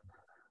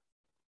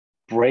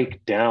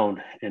break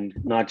down and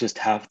not just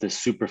have this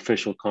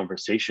superficial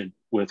conversation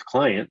with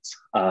clients,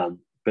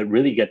 but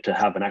really get to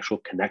have an actual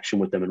connection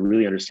with them and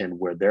really understand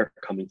where they're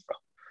coming from.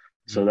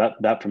 So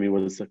that for me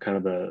was the kind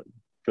of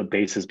the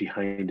basis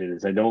behind it.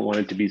 Is I don't want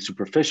it to be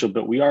superficial,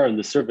 but we are in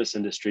the service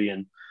industry,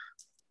 and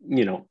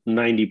you know,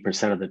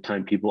 90% of the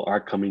time people are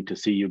coming to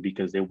see you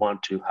because they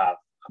want to have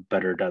a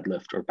better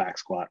deadlift or back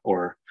squat,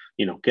 or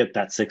you know, get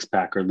that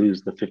 6-pack or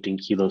lose the 15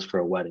 kilos for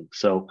a wedding.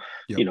 So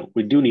you know,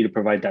 we do need to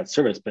provide that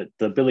service, but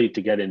the ability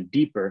to get in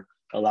deeper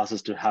allows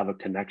us to have a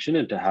connection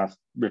and to have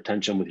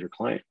retention with your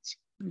clients.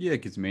 Yeah,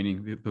 it gives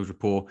meaning, it builds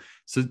rapport.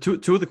 So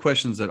two of the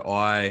questions that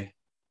I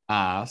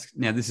ask,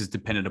 now this is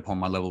dependent upon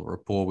my level of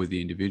rapport with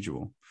the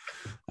individual,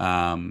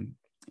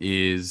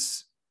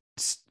 is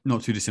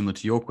not too dissimilar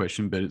to your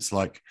question, but it's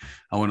like,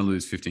 I want to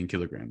lose 15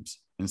 kilograms.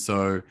 And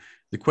so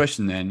the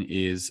question then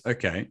is,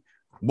 okay,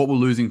 what will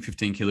losing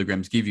 15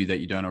 kilograms give you that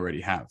you don't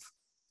already have?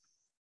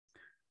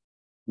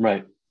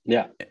 Right.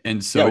 Yeah.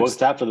 And so what's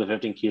that for the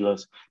 15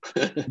 kilos?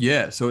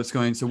 Yeah. So it's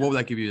going, so what will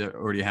that give you that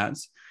already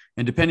has?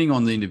 And depending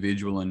on the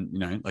individual, and, you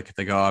know, like if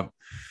they go,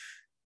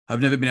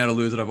 I've never been able to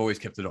lose it, I've always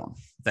kept it on.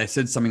 They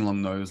said something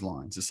along those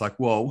lines. It's like,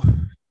 well,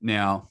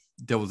 now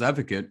devil's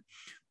advocate,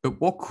 but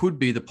what could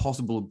be the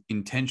possible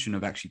intention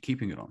of actually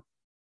keeping it on?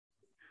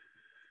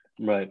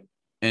 Right.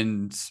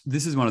 And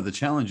this is one of the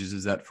challenges,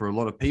 is that for a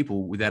lot of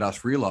people, without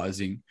us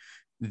realizing,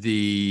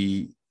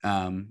 the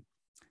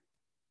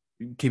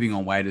keeping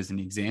on weight as an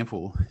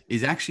example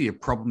is actually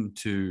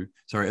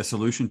a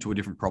solution to a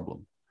different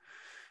problem.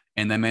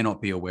 And they may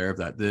not be aware of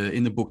that.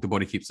 In the book, The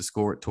Body Keeps the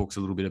Score, it talks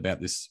a little bit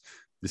about this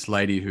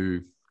lady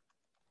who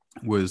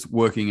was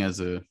working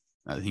as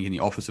I think in the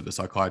office of a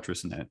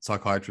psychiatrist, and that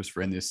psychiatrist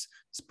ran this,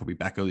 it's probably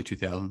back early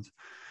 2000s,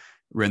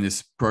 ran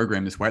this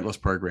program, this weight loss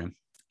program.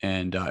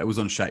 And it was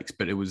on shakes,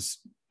 but it was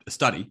a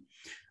study.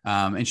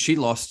 And she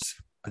lost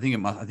I think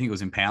it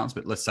was in pounds,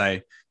 but let's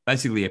say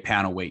basically a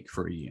pound a week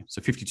for a year.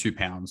 So 52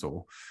 pounds,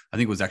 or I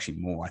think it was actually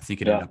more. I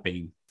think it ended up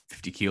being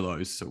 50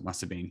 kilos. So it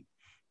must have been,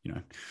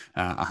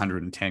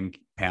 110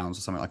 pounds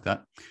or something like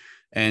that.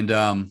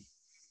 And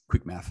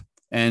quick math.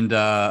 And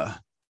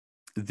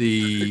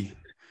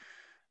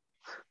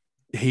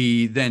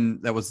he then,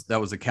 that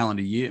was a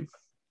calendar year.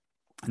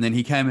 And then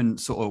he came and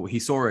he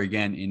saw her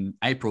again in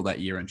April that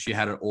year, and she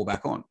had it all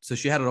back on. So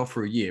she had it off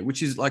for a year,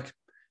 which is like,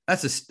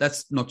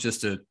 that's not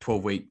just a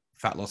 12-week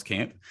fat loss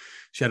camp.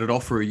 She had it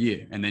off for a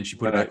year, and then she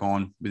put it back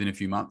on within a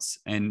few months.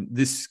 And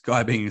this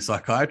guy, being a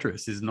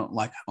psychiatrist, is not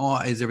like, oh,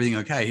 is everything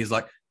okay? He's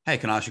like, hey,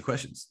 can I ask you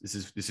questions? This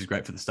is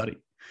great for the study.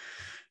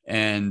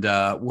 And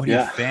what he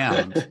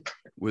found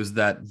was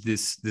that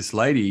this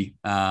lady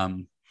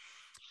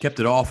kept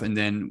it off, and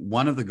then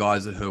one of the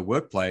guys at her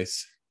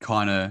workplace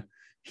kind of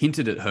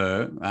hinted at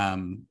her.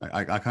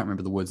 I can't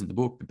remember the words in the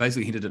book, but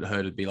basically hinted at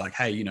her to be like,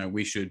 hey,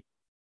 we should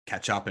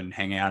catch up and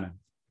hang out and,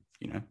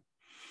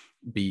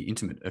 be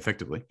intimate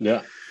effectively.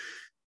 Yeah.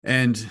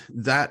 And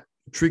that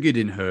triggered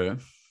in her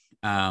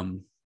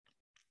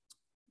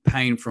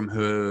pain from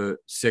her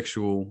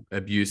sexual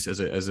abuse as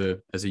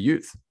a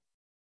youth.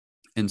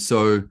 And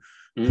so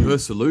her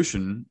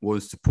solution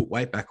was to put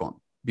weight back on,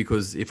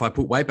 because if I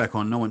put weight back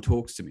on, no one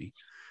talks to me.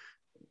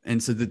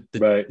 And so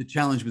the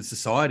challenge with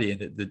society and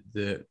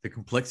the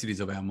complexities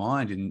of our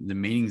mind and the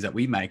meanings that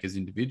we make as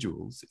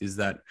individuals is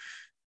that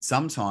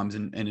sometimes,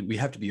 and we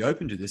have to be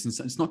open to this,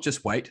 and it's not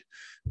just weight,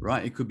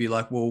 right? It could be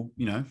like, well,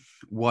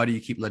 why do you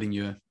keep letting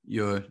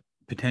your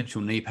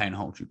potential knee pain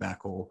hold you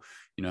back? Or,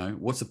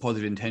 what's the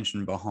positive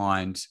intention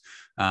behind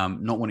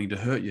not wanting to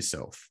hurt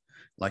yourself?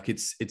 Like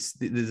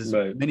there's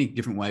many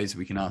different ways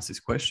we can ask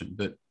this question.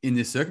 But in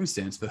this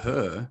circumstance for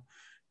her,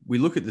 we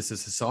look at this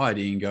as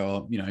society and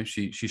go,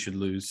 she should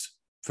lose,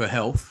 for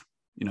health,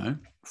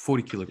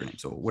 40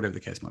 kilograms or whatever the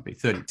case might be,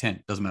 30,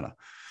 10, doesn't matter.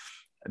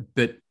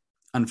 But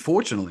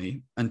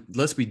unfortunately,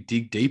 unless we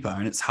dig deeper,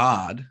 and it's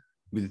hard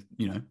with,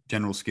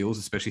 general skills,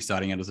 especially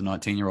starting out as a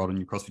 19-year-old in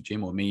your CrossFit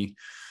gym, or me,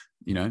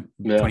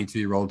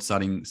 22-year-old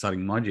starting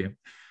my gym,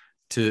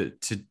 to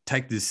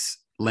take this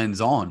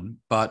lens on.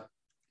 But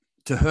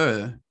to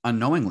her,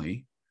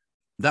 unknowingly,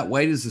 that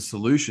weight is a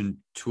solution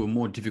to a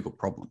more difficult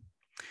problem.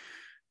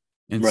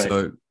 And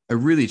so a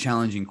really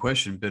challenging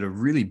question, but a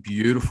really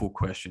beautiful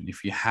question,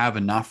 if you have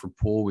enough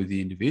rapport with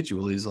the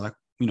individual, is like,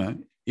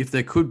 if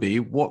there could be,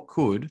 what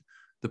could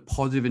the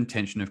positive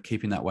intention of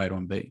keeping that weight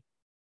on be?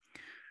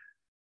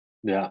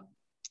 Yeah.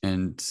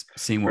 And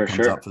seeing what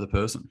comes up for the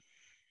person.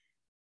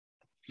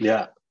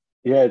 Yeah.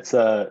 Yeah. It's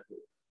a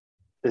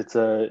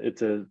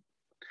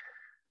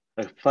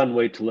fun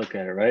way to look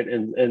at it. Right.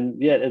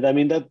 And yeah, I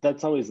mean,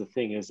 that's always the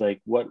thing, is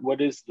like,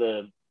 what is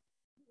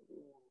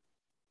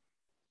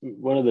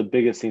one of the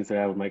biggest things that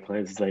I have with my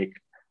clients is like,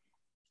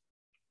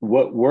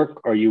 what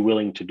work are you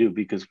willing to do?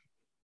 Because,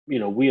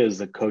 we as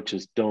the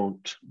coaches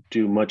don't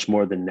do much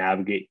more than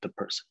navigate the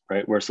person,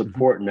 right? We're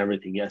support and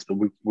everything, yes, but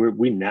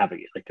we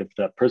navigate. Like if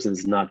that person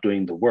is not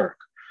doing the work,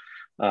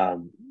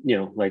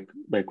 like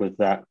with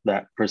that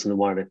person that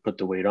wanted to put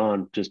the weight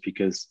on just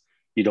because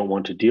you don't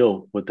want to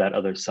deal with that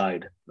other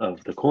side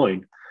of the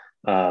coin,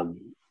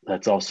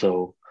 that's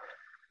also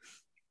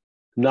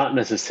not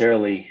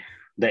necessarily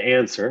the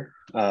answer.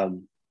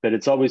 But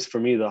it's always, for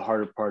me, the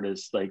harder part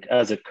is like,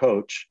 as a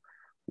coach,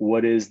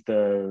 what is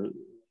that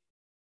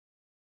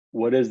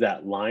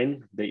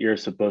line that you're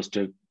supposed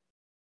to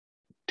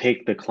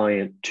take the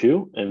client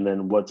to, and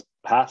then what's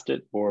past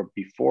it or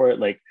before it?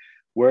 Like,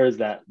 where is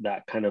that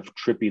kind of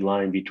trippy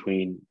line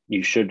between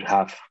you should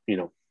have,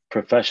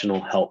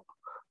 professional help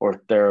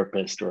or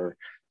therapist or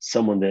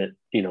someone that,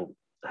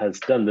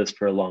 has done this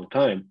for a long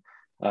time,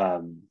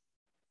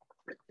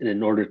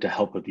 in order to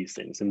help with these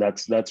things. And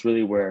that's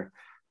really where,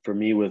 for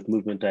me, with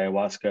Movement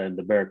Ayahuasca and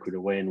the Barracuda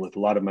Way, and with a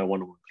lot of my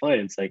one-on-one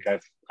clients, like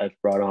I've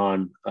brought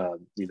on,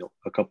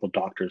 a couple of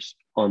doctors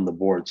on the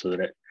board so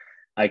that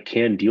I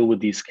can deal with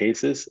these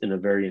cases in a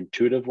very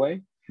intuitive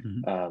way.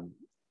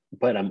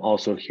 But I'm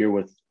also here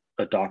with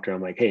a doctor.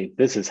 I'm like, hey,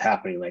 this is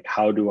happening. Like,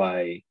 how do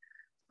I,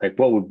 like,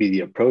 what would be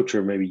the approach?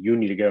 Or maybe you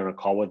need to get on a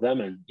call with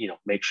them and,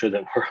 make sure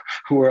that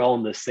we're all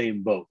in the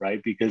same boat,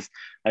 right? Because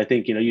I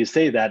think, you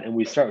say that and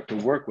we start to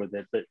work with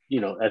it, but,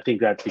 I think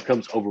that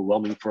becomes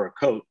overwhelming for a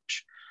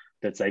coach.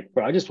 That's like,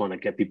 bro, I just want to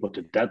get people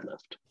to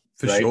deadlift.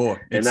 For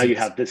sure. And now you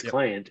have this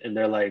client and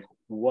they're like,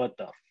 what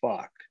the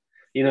fuck?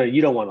 You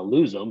don't want to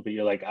lose them, but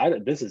you're like,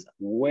 this is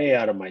way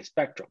out of my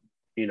spectrum,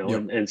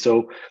 And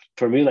so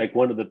for me, like,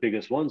 one of the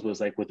biggest ones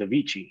was like with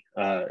Avicii.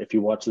 If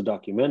you watch the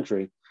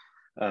documentary,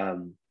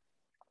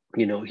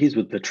 he's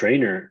with the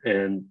trainer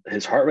and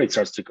his heart rate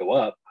starts to go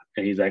up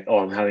and he's like, oh,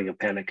 I'm having a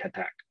panic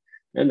attack.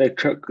 And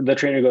the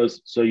trainer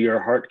goes, so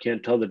your heart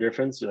can't tell the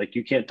difference? Like,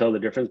 you can't tell the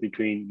difference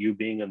between you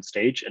being on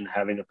stage and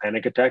having a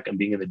panic attack and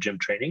being in the gym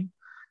training?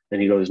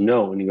 And he goes,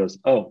 no. And he goes,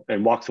 oh,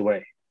 and walks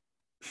away.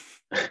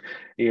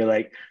 You're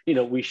like,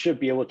 we should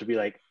be able to be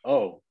like,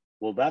 oh,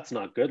 well, that's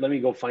not good. Let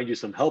me go find you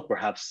some help,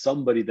 perhaps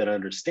somebody that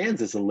understands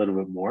this a little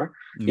bit more,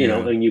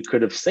 and you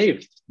could have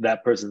saved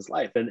that person's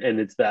life. And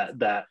it's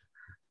that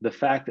the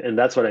fact, and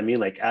that's what I mean,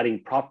 like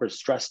adding proper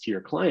stress to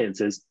your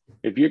clients is,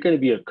 if you're going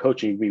to be a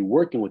coach and you're be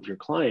working with your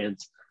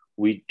clients,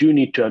 we do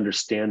need to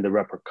understand the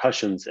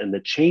repercussions and the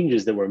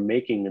changes that we're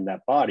making in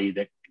that body,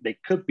 that they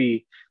could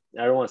be,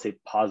 I don't want to say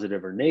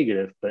positive or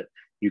negative, but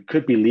you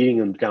could be leading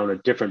them down a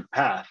different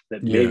path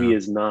that maybe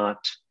is not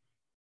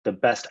the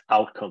best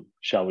outcome,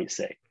 shall we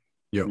say.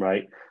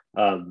 Right.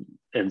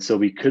 And so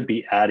we could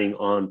be adding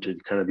on to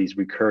kind of these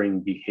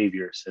recurring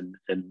behaviors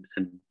and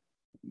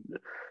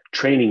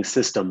training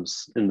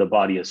systems in the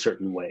body a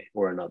certain way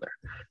or another.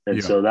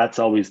 And so that's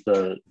always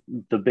the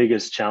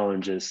biggest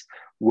challenge, is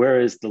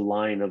where is the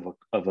line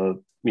of a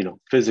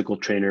physical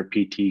trainer,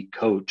 PT,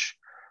 coach,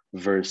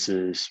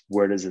 versus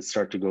where does it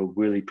start to go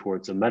really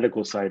towards a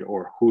medical side,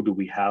 or who do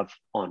we have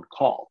on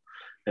call?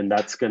 And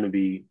that's going to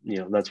be,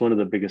 that's one of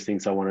the biggest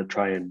things I want to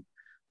try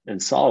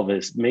and solve,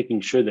 is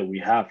making sure that we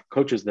have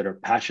coaches that are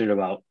passionate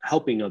about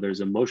helping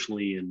others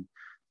emotionally and,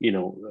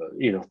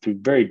 through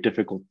very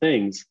difficult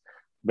things,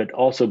 but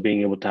also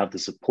being able to have the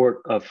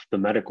support of the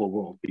medical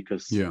world,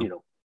 because,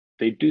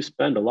 they do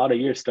spend a lot of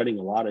years studying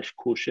a lot of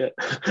cool shit.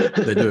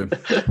 They do.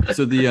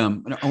 So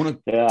I want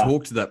to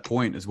talk to that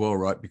point as well,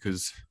 right?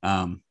 Because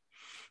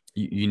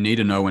you need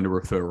to know when to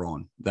refer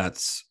on.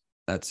 That's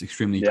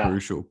extremely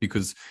crucial,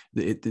 because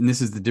and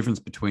this is the difference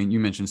between, you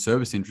mentioned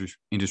service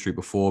industry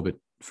before, but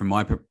from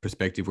my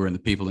perspective, we're in the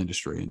people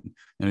industry,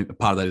 and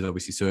part of that is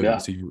obviously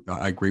service. So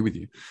I agree with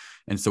you.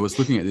 And so it's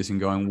looking at this and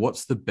going,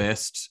 what's the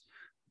best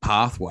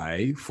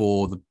pathway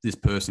for this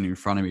person in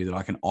front of me that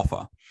I can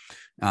offer,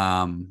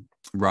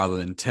 rather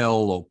than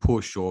tell or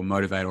push or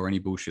motivate or any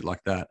bullshit like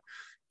that.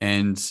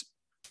 And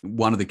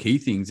one of the key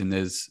things,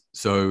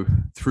 so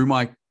through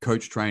my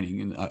coach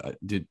training, and I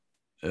did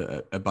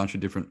a bunch of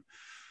different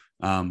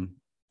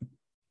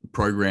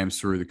programs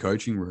through the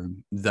coaching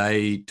room,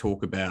 they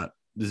talk about,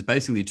 there's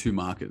basically two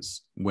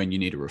markers when you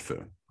need to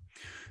refer.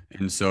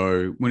 And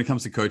so when it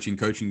comes to coaching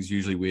is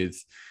usually with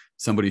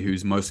somebody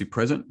who's mostly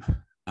present,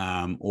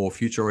 or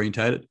future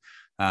orientated,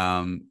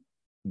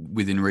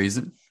 within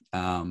reason,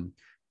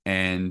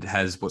 and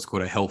has what's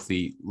called a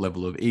healthy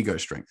level of ego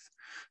strength.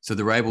 So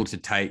they're able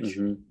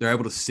to they're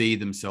able to see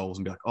themselves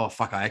and be like, oh,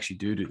 fuck, I actually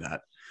do that.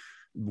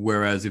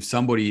 Whereas if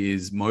somebody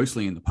is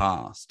mostly in the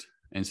past,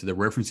 and so they're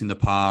referencing the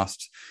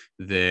past,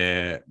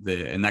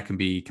 and that can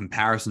be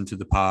comparison to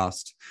the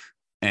past.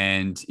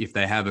 And if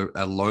they have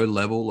a low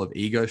level of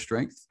ego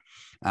strength,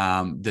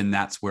 then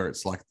that's where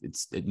it's like,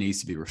 it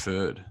needs to be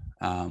referred.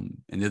 And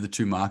they're the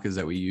two markers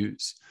that we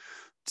use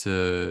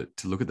to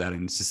look at that.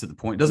 And it's just at the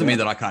point, it doesn't mean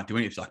that I can't do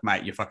anything. It's like,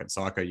 mate, you're fucking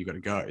psycho, you got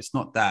to go. It's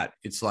not that.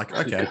 It's like,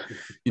 okay,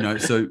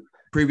 so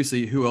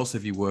previously, who else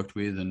have you worked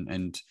with?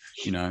 And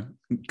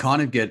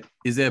kind of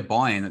is there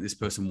buy-in that this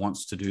person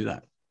wants to do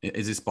that?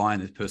 Is this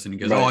buy-in, this person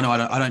goes, oh no,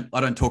 I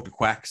don't talk to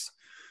quacks.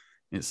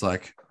 It's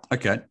like,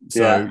 okay,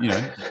 so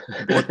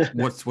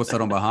what's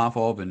that on behalf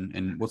of,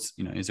 and what's,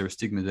 is there a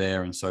stigma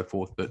there, and so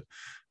forth. But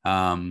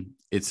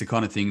it's the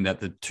kind of thing that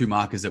the two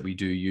markers that we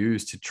do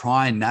use to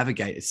try and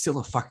navigate, it's still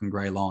a fucking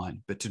gray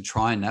line, but to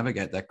try and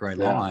navigate that gray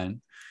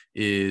line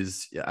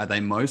is, are they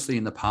mostly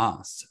in the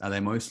past? Are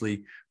they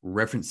mostly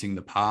referencing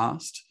the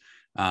past?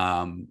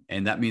 And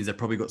that means they've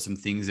probably got some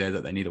things there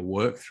that they need to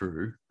work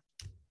through,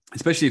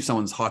 especially if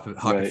someone's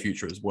hyper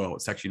future as well.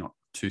 It's actually not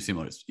too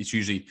similar. It's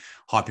usually,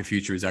 hyper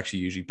future is actually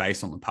usually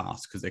based on the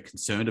past, because they're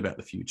concerned about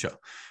the future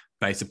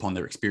based upon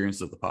their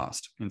experiences of the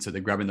past. And so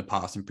they're grabbing the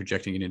past and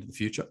projecting it into the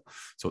future.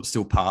 So it's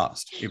still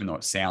past, even though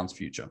it sounds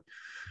future.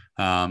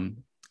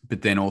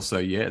 But then also,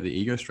 the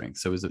ego strength.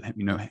 So is it,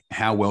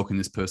 how well can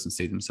this person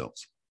see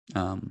themselves?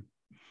 And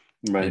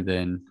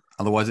then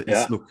otherwise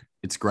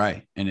it's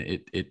gray.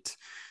 And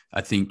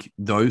I think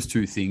those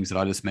two things that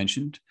I just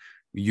mentioned,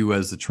 you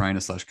as the trainer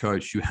 /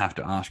 coach, you have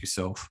to ask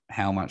yourself,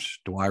 how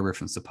much do I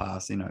reference the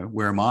past?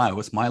 Where am I?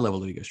 What's my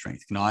level of ego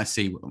strength? Can I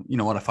see,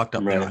 what I fucked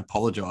up there? I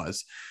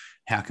apologize.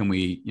 How can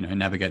we,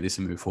 navigate this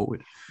and move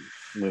forward?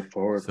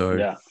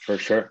 So, for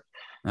sure.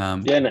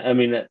 And I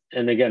mean,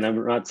 and again,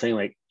 I'm not saying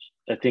like,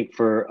 I think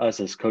for us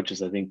as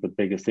coaches, I think the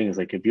biggest thing is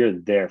like, if you're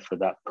there for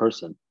that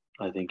person,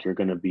 I think you're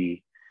going to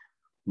be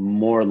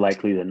more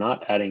likely than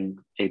not adding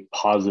a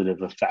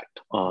positive effect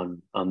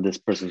on this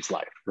person's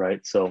life.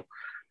 Right. So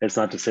it's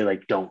not to say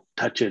like, don't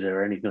touch it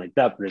or anything like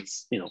that, but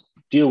it's,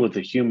 deal with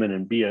the human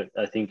and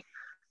I think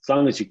as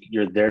long as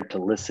you're there to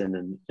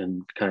listen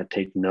and kind of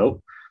take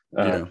note,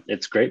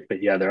 it's great. But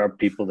there are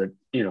people that,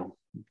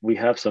 we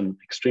have some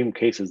extreme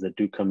cases that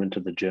do come into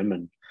the gym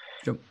and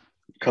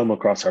come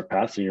across our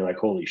paths, and you're like,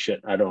 holy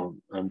shit,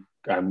 I'm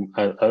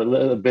a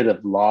little bit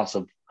of loss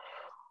of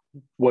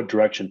what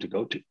direction to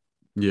go to.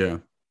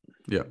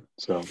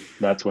 So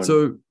that's when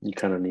you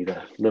kind of need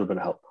a little bit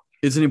of help.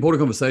 It's an important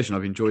conversation.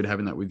 I've enjoyed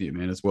having that with you,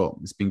 man, as well.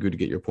 It's been good to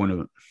get your point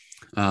of it.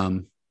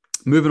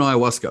 Moving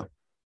ayahuasca.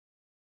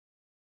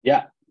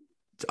 It's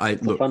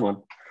a fun one.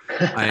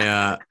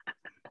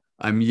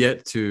 I'm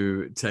yet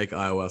to take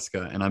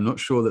ayahuasca, and I'm not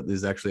sure that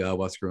there's actually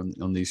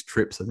ayahuasca on these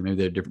trips. I think maybe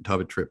they're a different type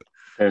of trip.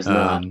 There's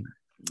not.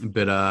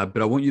 But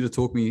I want you to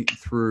talk me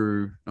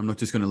through, I'm not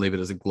just going to leave it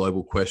as a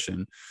global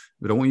question,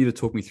 but I want you to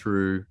talk me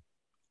through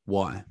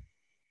Why?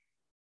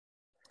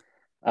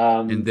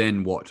 And Um,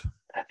 then what?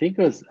 I think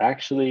it was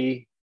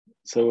actually,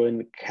 so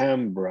in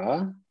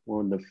Canberra,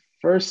 when the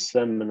first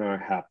seminar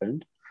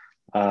happened,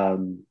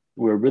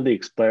 we are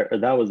really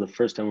that was the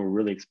first time we were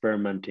really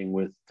experimenting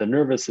with the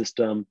nervous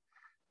system,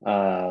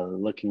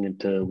 looking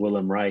into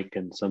Willem Reich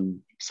and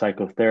some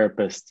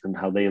psychotherapists and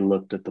how they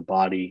looked at the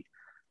body,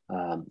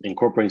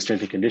 incorporating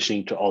strength and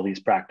conditioning to all these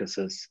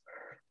practices,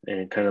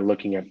 and kind of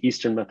looking at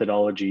Eastern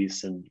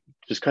methodologies, and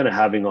just kind of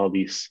having all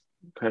these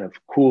kind of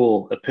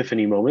cool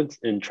epiphany moments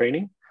in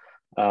training.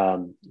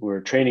 We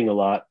were training a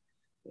lot,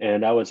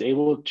 and I was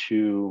able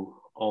to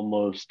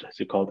almost, is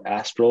it called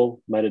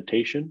astral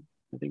meditation?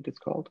 I think it's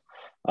called.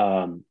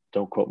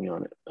 Don't quote me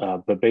on it,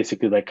 but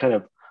basically, like, kind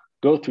of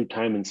go through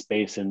time and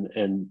space,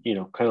 and you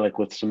know, kind of like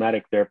with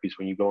somatic therapies,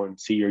 when you go and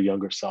see your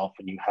younger self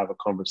and you have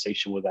a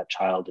conversation with that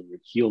child and you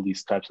heal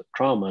these types of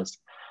traumas.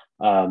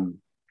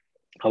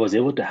 I was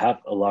able to have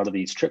a lot of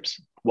these trips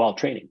while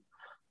training.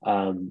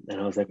 And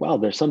I was like, wow,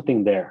 there's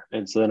something there.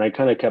 And so then I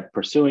kind of kept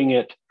pursuing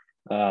it,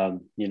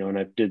 you know, and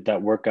I did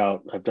that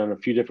workout. I've done a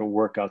few different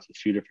workouts with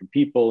a few different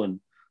people, and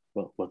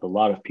well, with a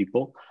lot of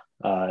people.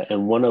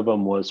 And one of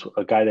them was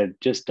a guy that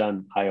had just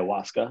done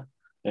ayahuasca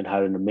and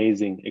had an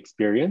amazing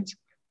experience.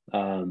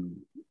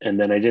 And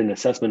then I did an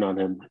assessment on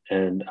him,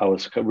 and I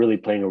was really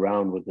playing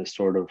around with this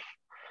sort of,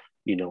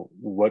 you know,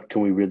 what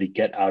can we really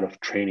get out of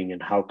training,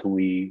 and how can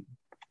we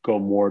go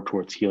more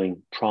towards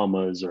healing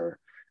traumas or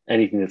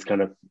anything that's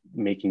kind of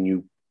making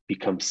you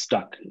become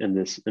stuck in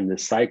this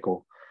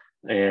cycle.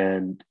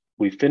 And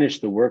we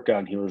finished the workout,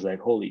 and he was like,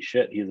 holy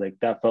shit, he's like,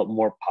 that felt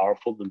more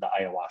powerful than the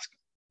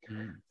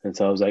ayahuasca. And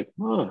so I was like,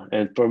 oh.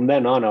 And from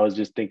then on, I was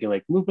just thinking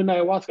like, movement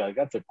ayahuasca, like,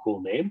 that's a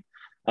cool name.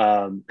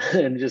 And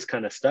it just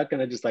kind of stuck,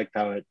 and I just liked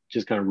how it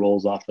just kind of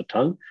rolls off the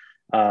tongue.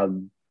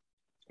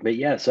 But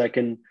yeah, so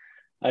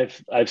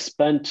I've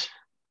spent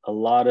a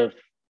lot of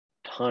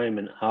time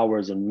and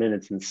hours and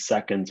minutes and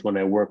seconds when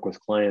I work with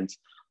clients,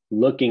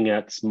 looking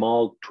at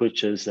small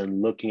twitches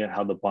and looking at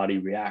how the body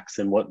reacts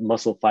and what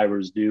muscle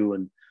fibers do,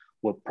 and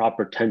what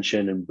proper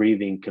tension and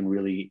breathing can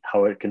really,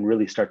 how it can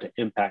really start to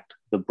impact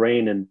the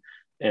brain,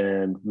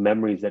 and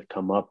memories that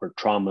come up, or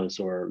traumas,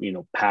 or, you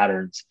know,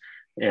 patterns.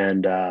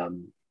 And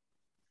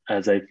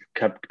as I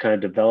kept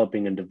kind of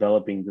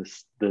developing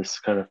this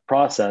kind of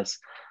process,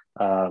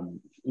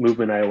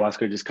 movement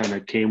ayahuasca just kind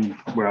of came,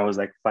 where I was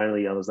like,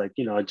 finally, I was like,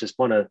 you know, I just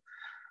want to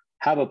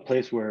have a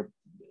place where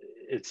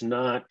it's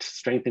not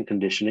strength and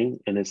conditioning,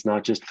 and it's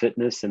not just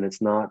fitness, and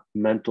it's not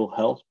mental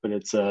health, but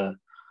it's an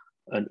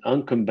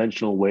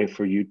unconventional way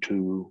for you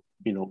to,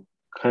 you know,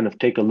 kind of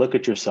take a look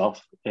at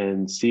yourself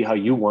and see how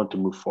you want to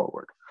move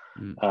forward.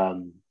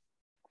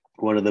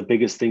 One of the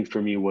biggest things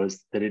for me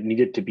was that it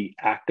needed to be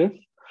active.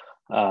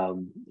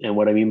 And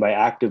what I mean by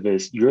active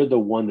is you're the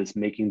one that's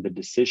making the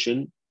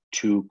decision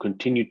to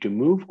continue to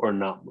move or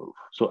not move.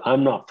 So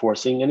I'm not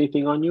forcing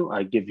anything on you.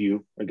 I give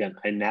you, again,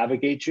 I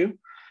navigate you,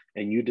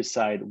 and you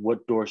decide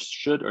what doors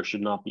should or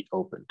should not be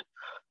opened.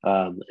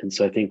 And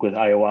so I think with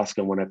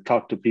ayahuasca, when I've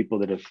talked to people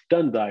that have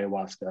done the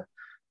ayahuasca,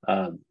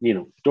 you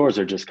know, doors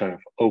are just kind of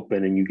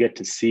open, and you get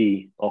to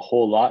see a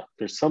whole lot.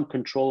 There's some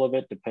control of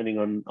it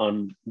depending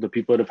on the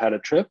people that have had a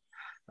trip.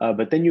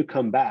 But then you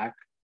come back,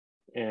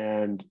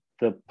 and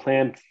the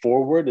plan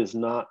forward is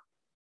not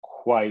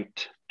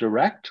quite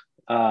direct.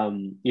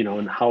 You know,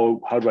 and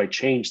how do I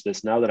change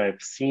this now that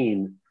I've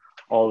seen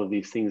all of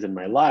these things in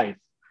my life?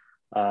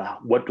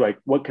 What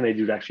can I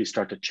do to actually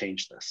start to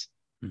change this?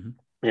 Mm-hmm.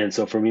 And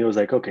so for me, it was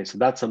like, okay, so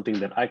that's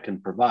something that I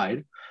can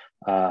provide.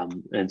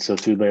 And so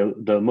through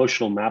the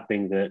emotional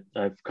mapping that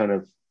I've kind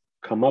of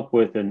come up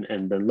with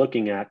and been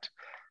looking at,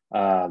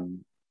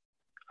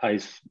 I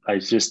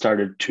just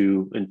started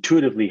to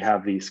intuitively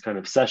have these kind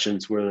of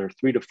sessions where there are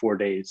 3 to 4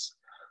 days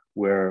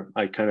where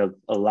I kind of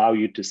allow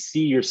you to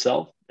see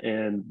yourself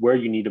and where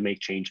you need to make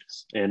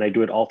changes. And I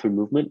do it all through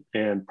movement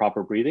and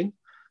proper breathing,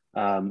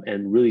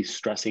 and really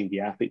stressing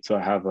the athlete. So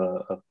I have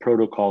a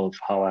protocol of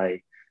how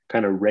I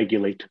kind of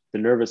regulate the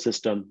nervous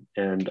system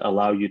and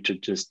allow you to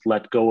just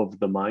let go of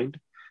the mind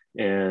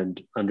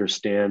and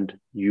understand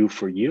you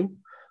for you,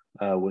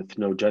 with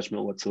no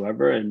judgment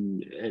whatsoever.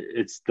 And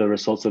the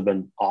results have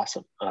been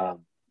awesome.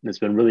 It's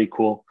been really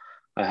cool.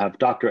 I have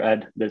Dr.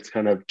 Ed that's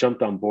kind of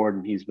jumped on board,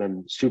 and he's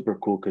been super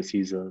cool because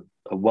he's a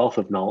wealth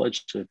of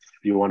knowledge. If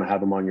you want to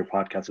have him on your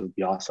podcast, it would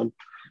be awesome.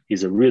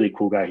 He's a really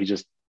cool guy.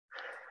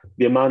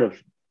 The amount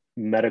of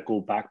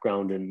medical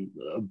background and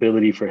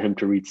ability for him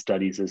to read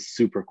studies is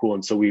super cool.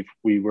 And so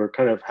we were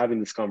kind of having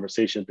this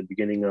conversation at the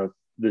beginning of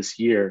this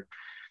year.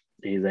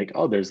 And he's like,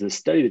 oh, there's this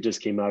study that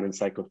just came out in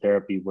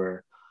psychotherapy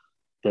where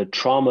the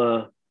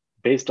trauma,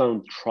 based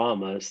on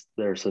traumas,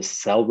 there's a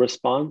cell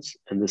response,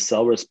 and the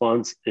cell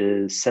response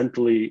is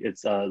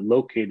it's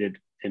located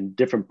in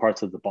different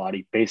parts of the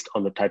body based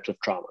on the types of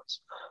traumas.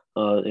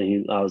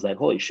 I was like,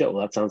 holy shit,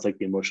 well, that sounds like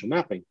the emotional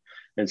mapping.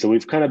 And so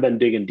we've kind of been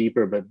digging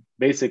deeper, but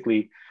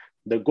basically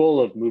the goal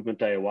of movement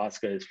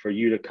ayahuasca is for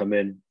you to come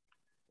in.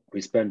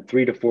 We spend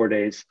 3 to 4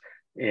 days,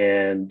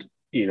 and,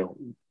 you know,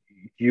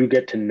 you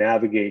get to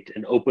navigate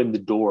and open the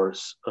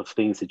doors of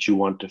things that you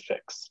want to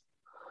fix.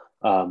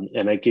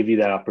 And I give you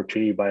that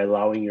opportunity by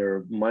allowing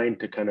your mind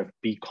to kind of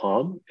be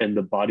calm and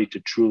the body to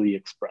truly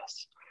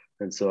express.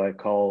 And so I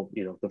call,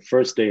 the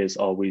first day is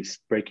always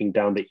breaking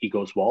down the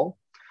ego's wall.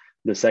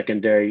 The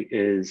second day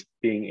is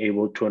being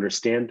able to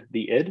understand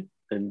the id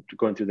and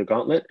going through the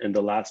gauntlet. And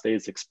the last day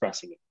is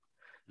expressing it.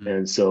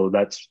 And so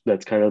that's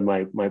kind of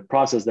my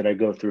process that I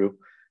go through.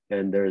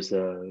 And there's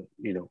a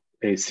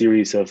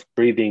series of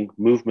breathing,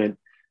 movement,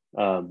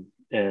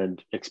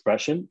 and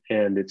expression.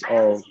 And it's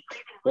all,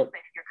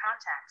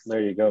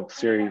 there you go,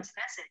 Siri.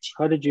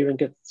 How did you even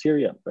get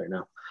Siri up right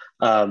now?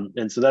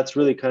 And so that's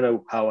really kind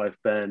of how I've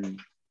been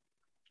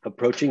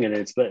approaching it.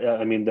 It's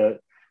been,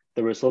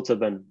 the results have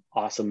been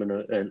awesome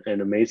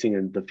and amazing,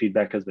 and the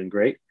feedback has been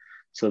great.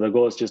 So the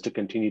goal is just to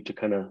continue to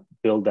kind of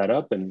build that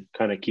up and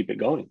kind of keep it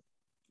going.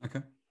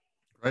 Okay,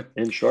 great.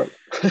 In short.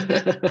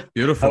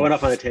 Beautiful. I went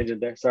off on a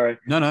tangent there. Sorry.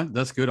 No,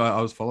 that's good.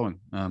 I was following.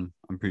 I'm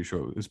pretty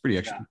sure it was pretty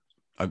actually.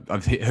 Yeah.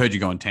 I've heard you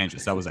go on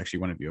tangents. That was actually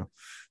one of your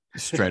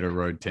straighter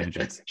road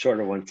tangents.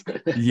 Shorter ones.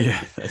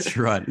 Yeah, that's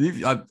right.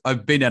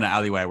 I've been down an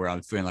alleyway where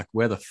I'm feeling like,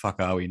 where the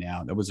fuck are we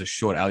now? That was a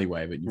short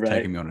alleyway, but you've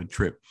taken me on a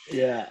trip.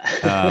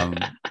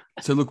 Yeah.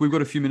 So look, we've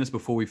got a few minutes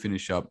before we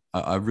finish up.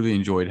 I've really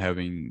enjoyed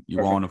having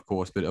you on, of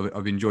course, but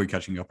I've enjoyed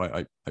catching up.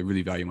 I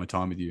really value my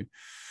time with you.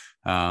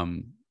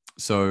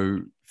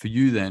 So for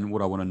you then,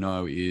 what I want to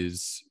know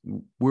is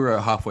we're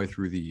halfway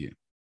through the year,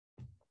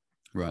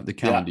 right? The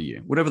calendar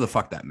year, whatever the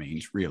fuck that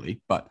means,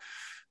 really. But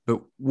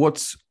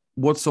what's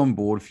on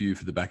board for you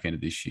for the back end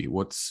of this year?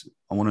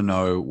 I want to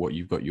know what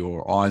you've got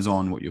your eyes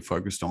on, what you're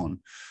focused on,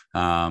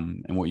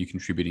 and what you're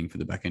contributing for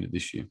the back end of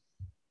this year.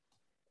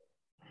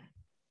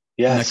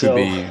 Yeah, and that could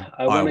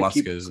be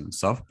ayahuascas and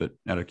stuff, but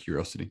out of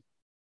curiosity.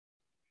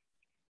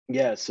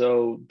 Yeah,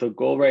 so the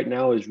goal right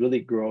now is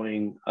really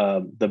growing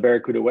the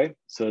Barracuda Way.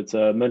 So it's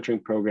a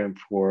mentoring program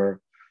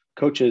for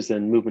coaches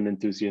and movement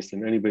enthusiasts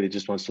and anybody that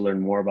just wants to learn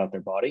more about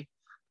their body.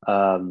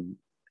 And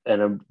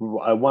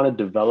I want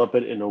to develop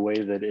it in a way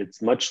that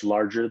it's much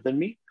larger than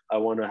me. I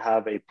want to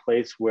have a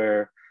place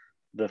where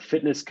the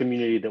fitness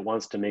community that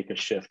wants to make a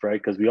shift, right?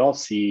 Because we all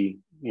see,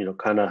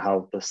 kind of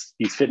how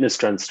these fitness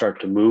trends start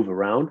to move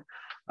around.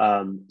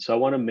 So I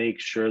want to make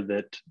sure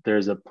that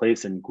there's a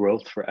place in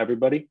growth for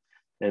everybody.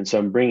 And so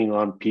I'm bringing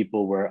on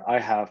people where I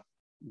have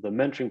the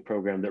mentoring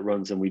program that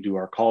runs and we do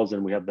our calls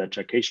and we have the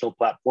educational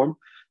platform.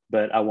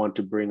 But I want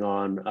to bring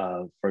on,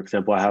 for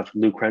example, I have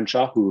Lou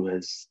Crenshaw,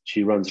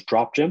 she runs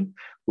Drop Gym,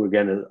 who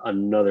again is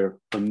another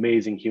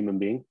amazing human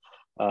being.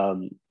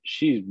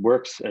 She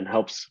works and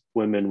helps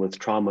women with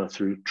trauma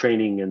through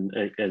training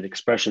and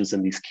expressions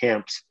in these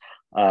camps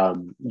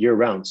year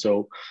round.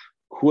 So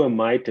who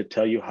am I to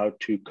tell you how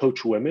to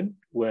coach women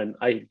when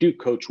I do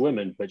coach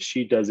women, but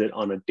she does it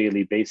on a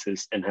daily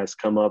basis and has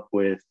come up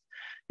with,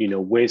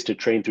 ways to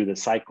train through the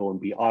cycle and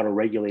be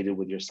auto-regulated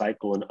with your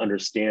cycle and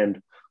understand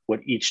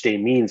what each day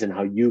means and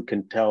how you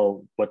can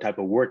tell what type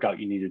of workout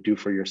you need to do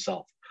for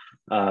yourself.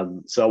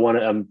 So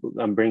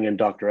I'm bringing in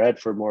Dr. Ed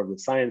for more of the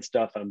science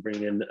stuff. I'm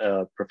bringing in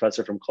a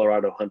professor from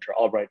Colorado, Hunter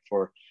Albright,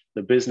 for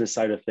the business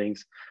side of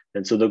things.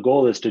 And so the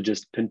goal is to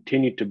just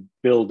continue to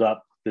build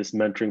up this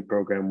mentoring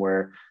program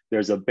where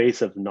there's a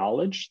base of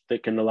knowledge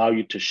that can allow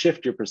you to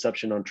shift your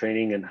perception on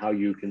training and how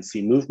you can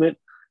see movement.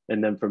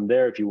 And then from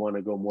there, if you want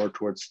to go more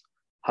towards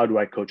how do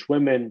I coach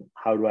women?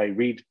 How do I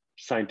read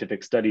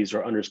scientific studies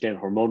or understand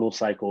hormonal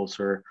cycles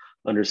or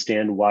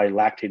understand why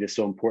lactate is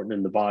so important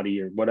in the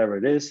body or whatever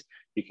it is,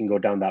 you can go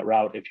down that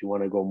route. If you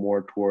want to go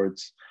more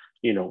towards,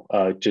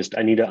 just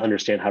I need to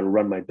understand how to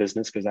run my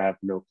business because I have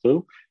no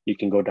clue, you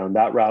can go down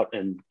that route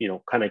and,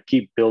 kind of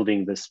keep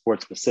building the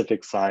sports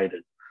specific side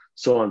and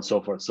so on and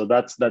so forth. So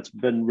that's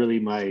been really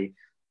my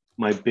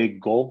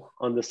big goal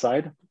on the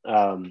side.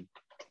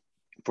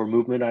 For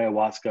movement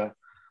ayahuasca,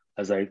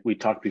 as we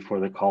talked before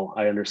the call,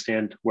 I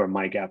understand where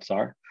my gaps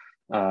are.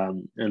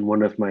 And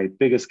one of my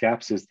biggest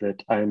gaps is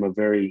that I am a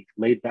very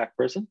laid back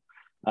person.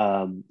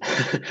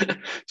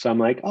 So I'm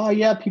like, oh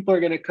yeah, people are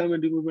going to come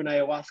and do movement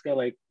ayahuasca.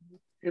 Like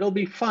it'll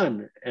be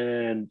fun.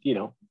 And,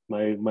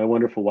 my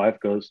wonderful wife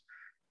goes,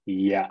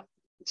 yeah.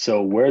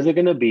 So where's it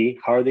going to be?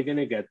 How are they going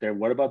to get there?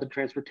 What about the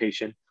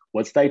transportation?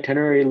 What's the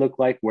itinerary look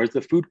like? Where's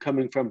the food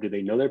coming from? Do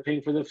they know they're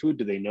paying for the food?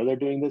 Do they know they're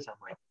doing this? I'm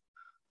like,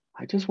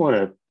 I just want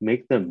to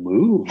make them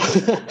move.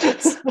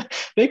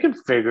 They can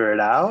figure it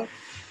out.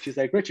 She's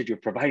like, Richard, you're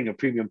providing a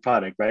premium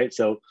product, right?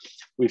 So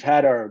we've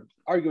had our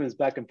arguments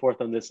back and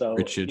forth on this. So,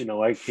 Richard.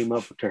 I came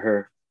up to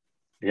her.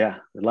 Yeah,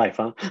 life,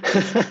 huh?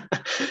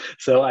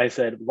 So I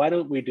said, why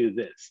don't we do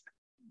this?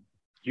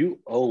 You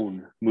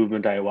own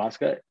Movement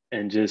Ayahuasca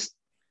and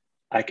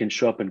I can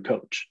show up and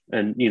coach.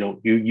 And, you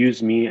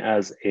use me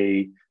as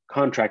a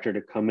contractor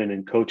to come in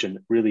and coach and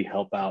really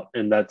help out.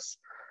 And that's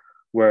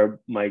where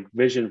my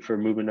vision for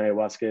Movement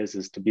Ayahuasca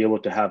is to be able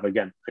to have,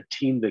 again, a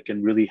team that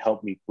can really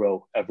help me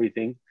grow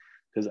everything.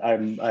 Because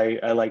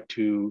I like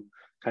to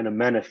kind of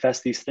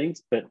manifest these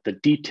things, but the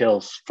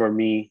details for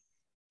me,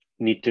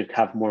 need to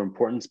have more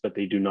importance, but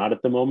they do not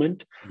at the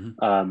moment.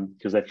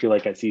 Because I feel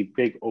like I see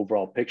big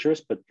overall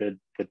pictures, but the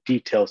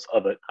details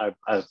of it,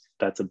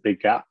 that's a big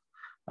gap.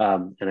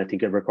 And I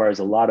think it requires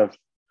a lot of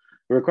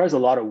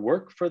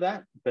work for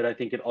that, but I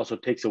think it also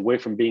takes away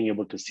from being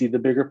able to see the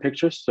bigger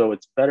picture. So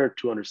it's better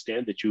to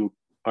understand that you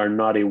are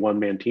not a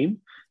one-man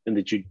team and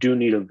that you do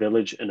need a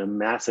village and a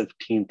massive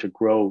team to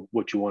grow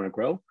what you want to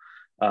grow.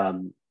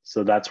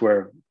 So that's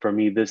where, for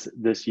me,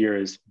 this year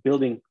is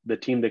building the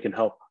team that can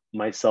help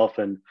myself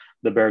and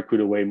the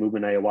Barracuda Way,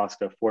 Movement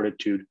Ayahuasca,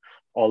 Fortitude,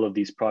 all of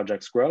these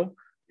projects grow,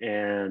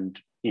 and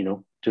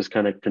just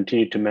kind of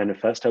continue to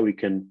manifest how we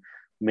can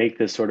make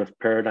this sort of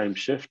paradigm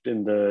shift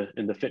in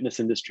the fitness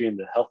industry and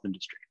the health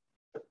industry.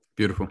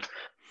 Beautiful.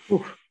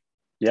 Ooh,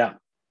 yeah,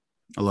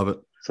 I love it.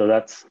 So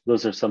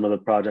those are some of the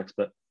projects,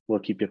 but we'll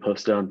keep you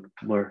posted on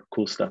more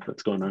cool stuff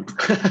that's going on.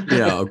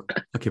 Yeah, I'll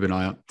keep an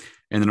eye out.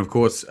 And then, of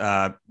course,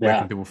 where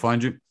can people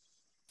find you?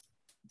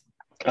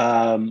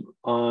 On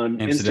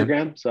Amsterdam.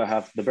 Instagram. So I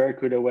have the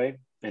Barracuda Way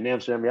in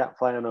Amsterdam. Yeah,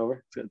 fly on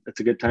over. It's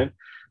a good time.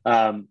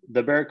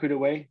 The Barracuda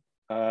Way,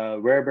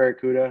 Rare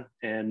Barracuda,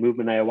 and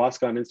Movement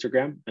Ayahuasca on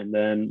Instagram, and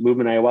then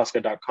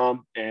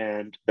movementayahuasca.com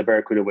and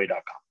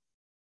thebarracudaway.com.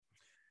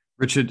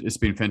 Richard, it's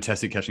been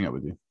fantastic catching up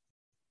with you.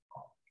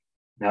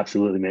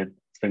 Absolutely, man.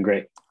 It's been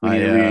great. We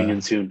need a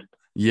reunion soon.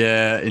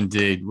 Yeah,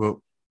 indeed.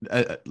 Well,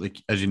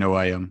 like, as you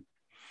know,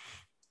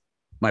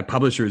 my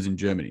publisher is in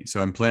Germany,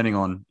 so I'm planning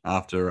on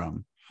after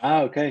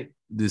okay,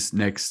 this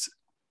next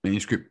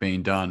manuscript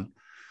being done,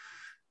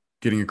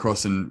 getting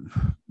across and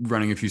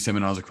running a few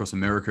seminars across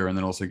America, and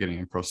then also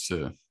getting across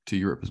to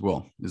Europe as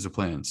well. There's a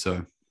plan.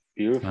 So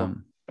beautiful.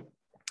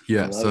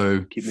 Yeah.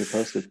 So keep me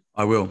posted.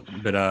 I will.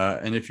 But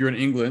and if you're in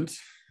England,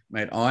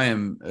 mate, I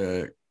am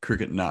a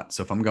cricket nut.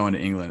 So if I'm going to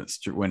England,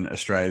 it's when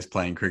Australia's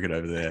playing cricket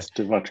over there. It's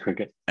to watch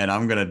cricket. And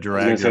I'm going to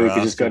drag. So we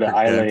could just go to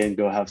Islay and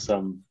go have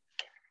some.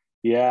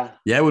 Yeah.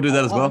 Yeah, we'll do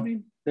that as well. I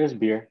mean, there's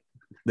beer.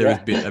 There is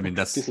beer. I mean,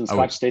 that's do some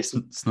Scotch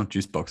tasting. It's not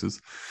juice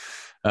boxes.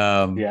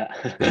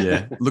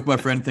 Yeah. Look, my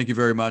friend, thank you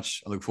very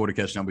much. I look forward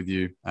to catching up with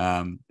you.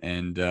 And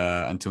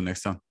until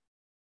next time.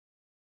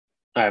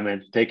 All right,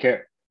 man. Take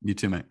care. You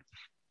too, mate.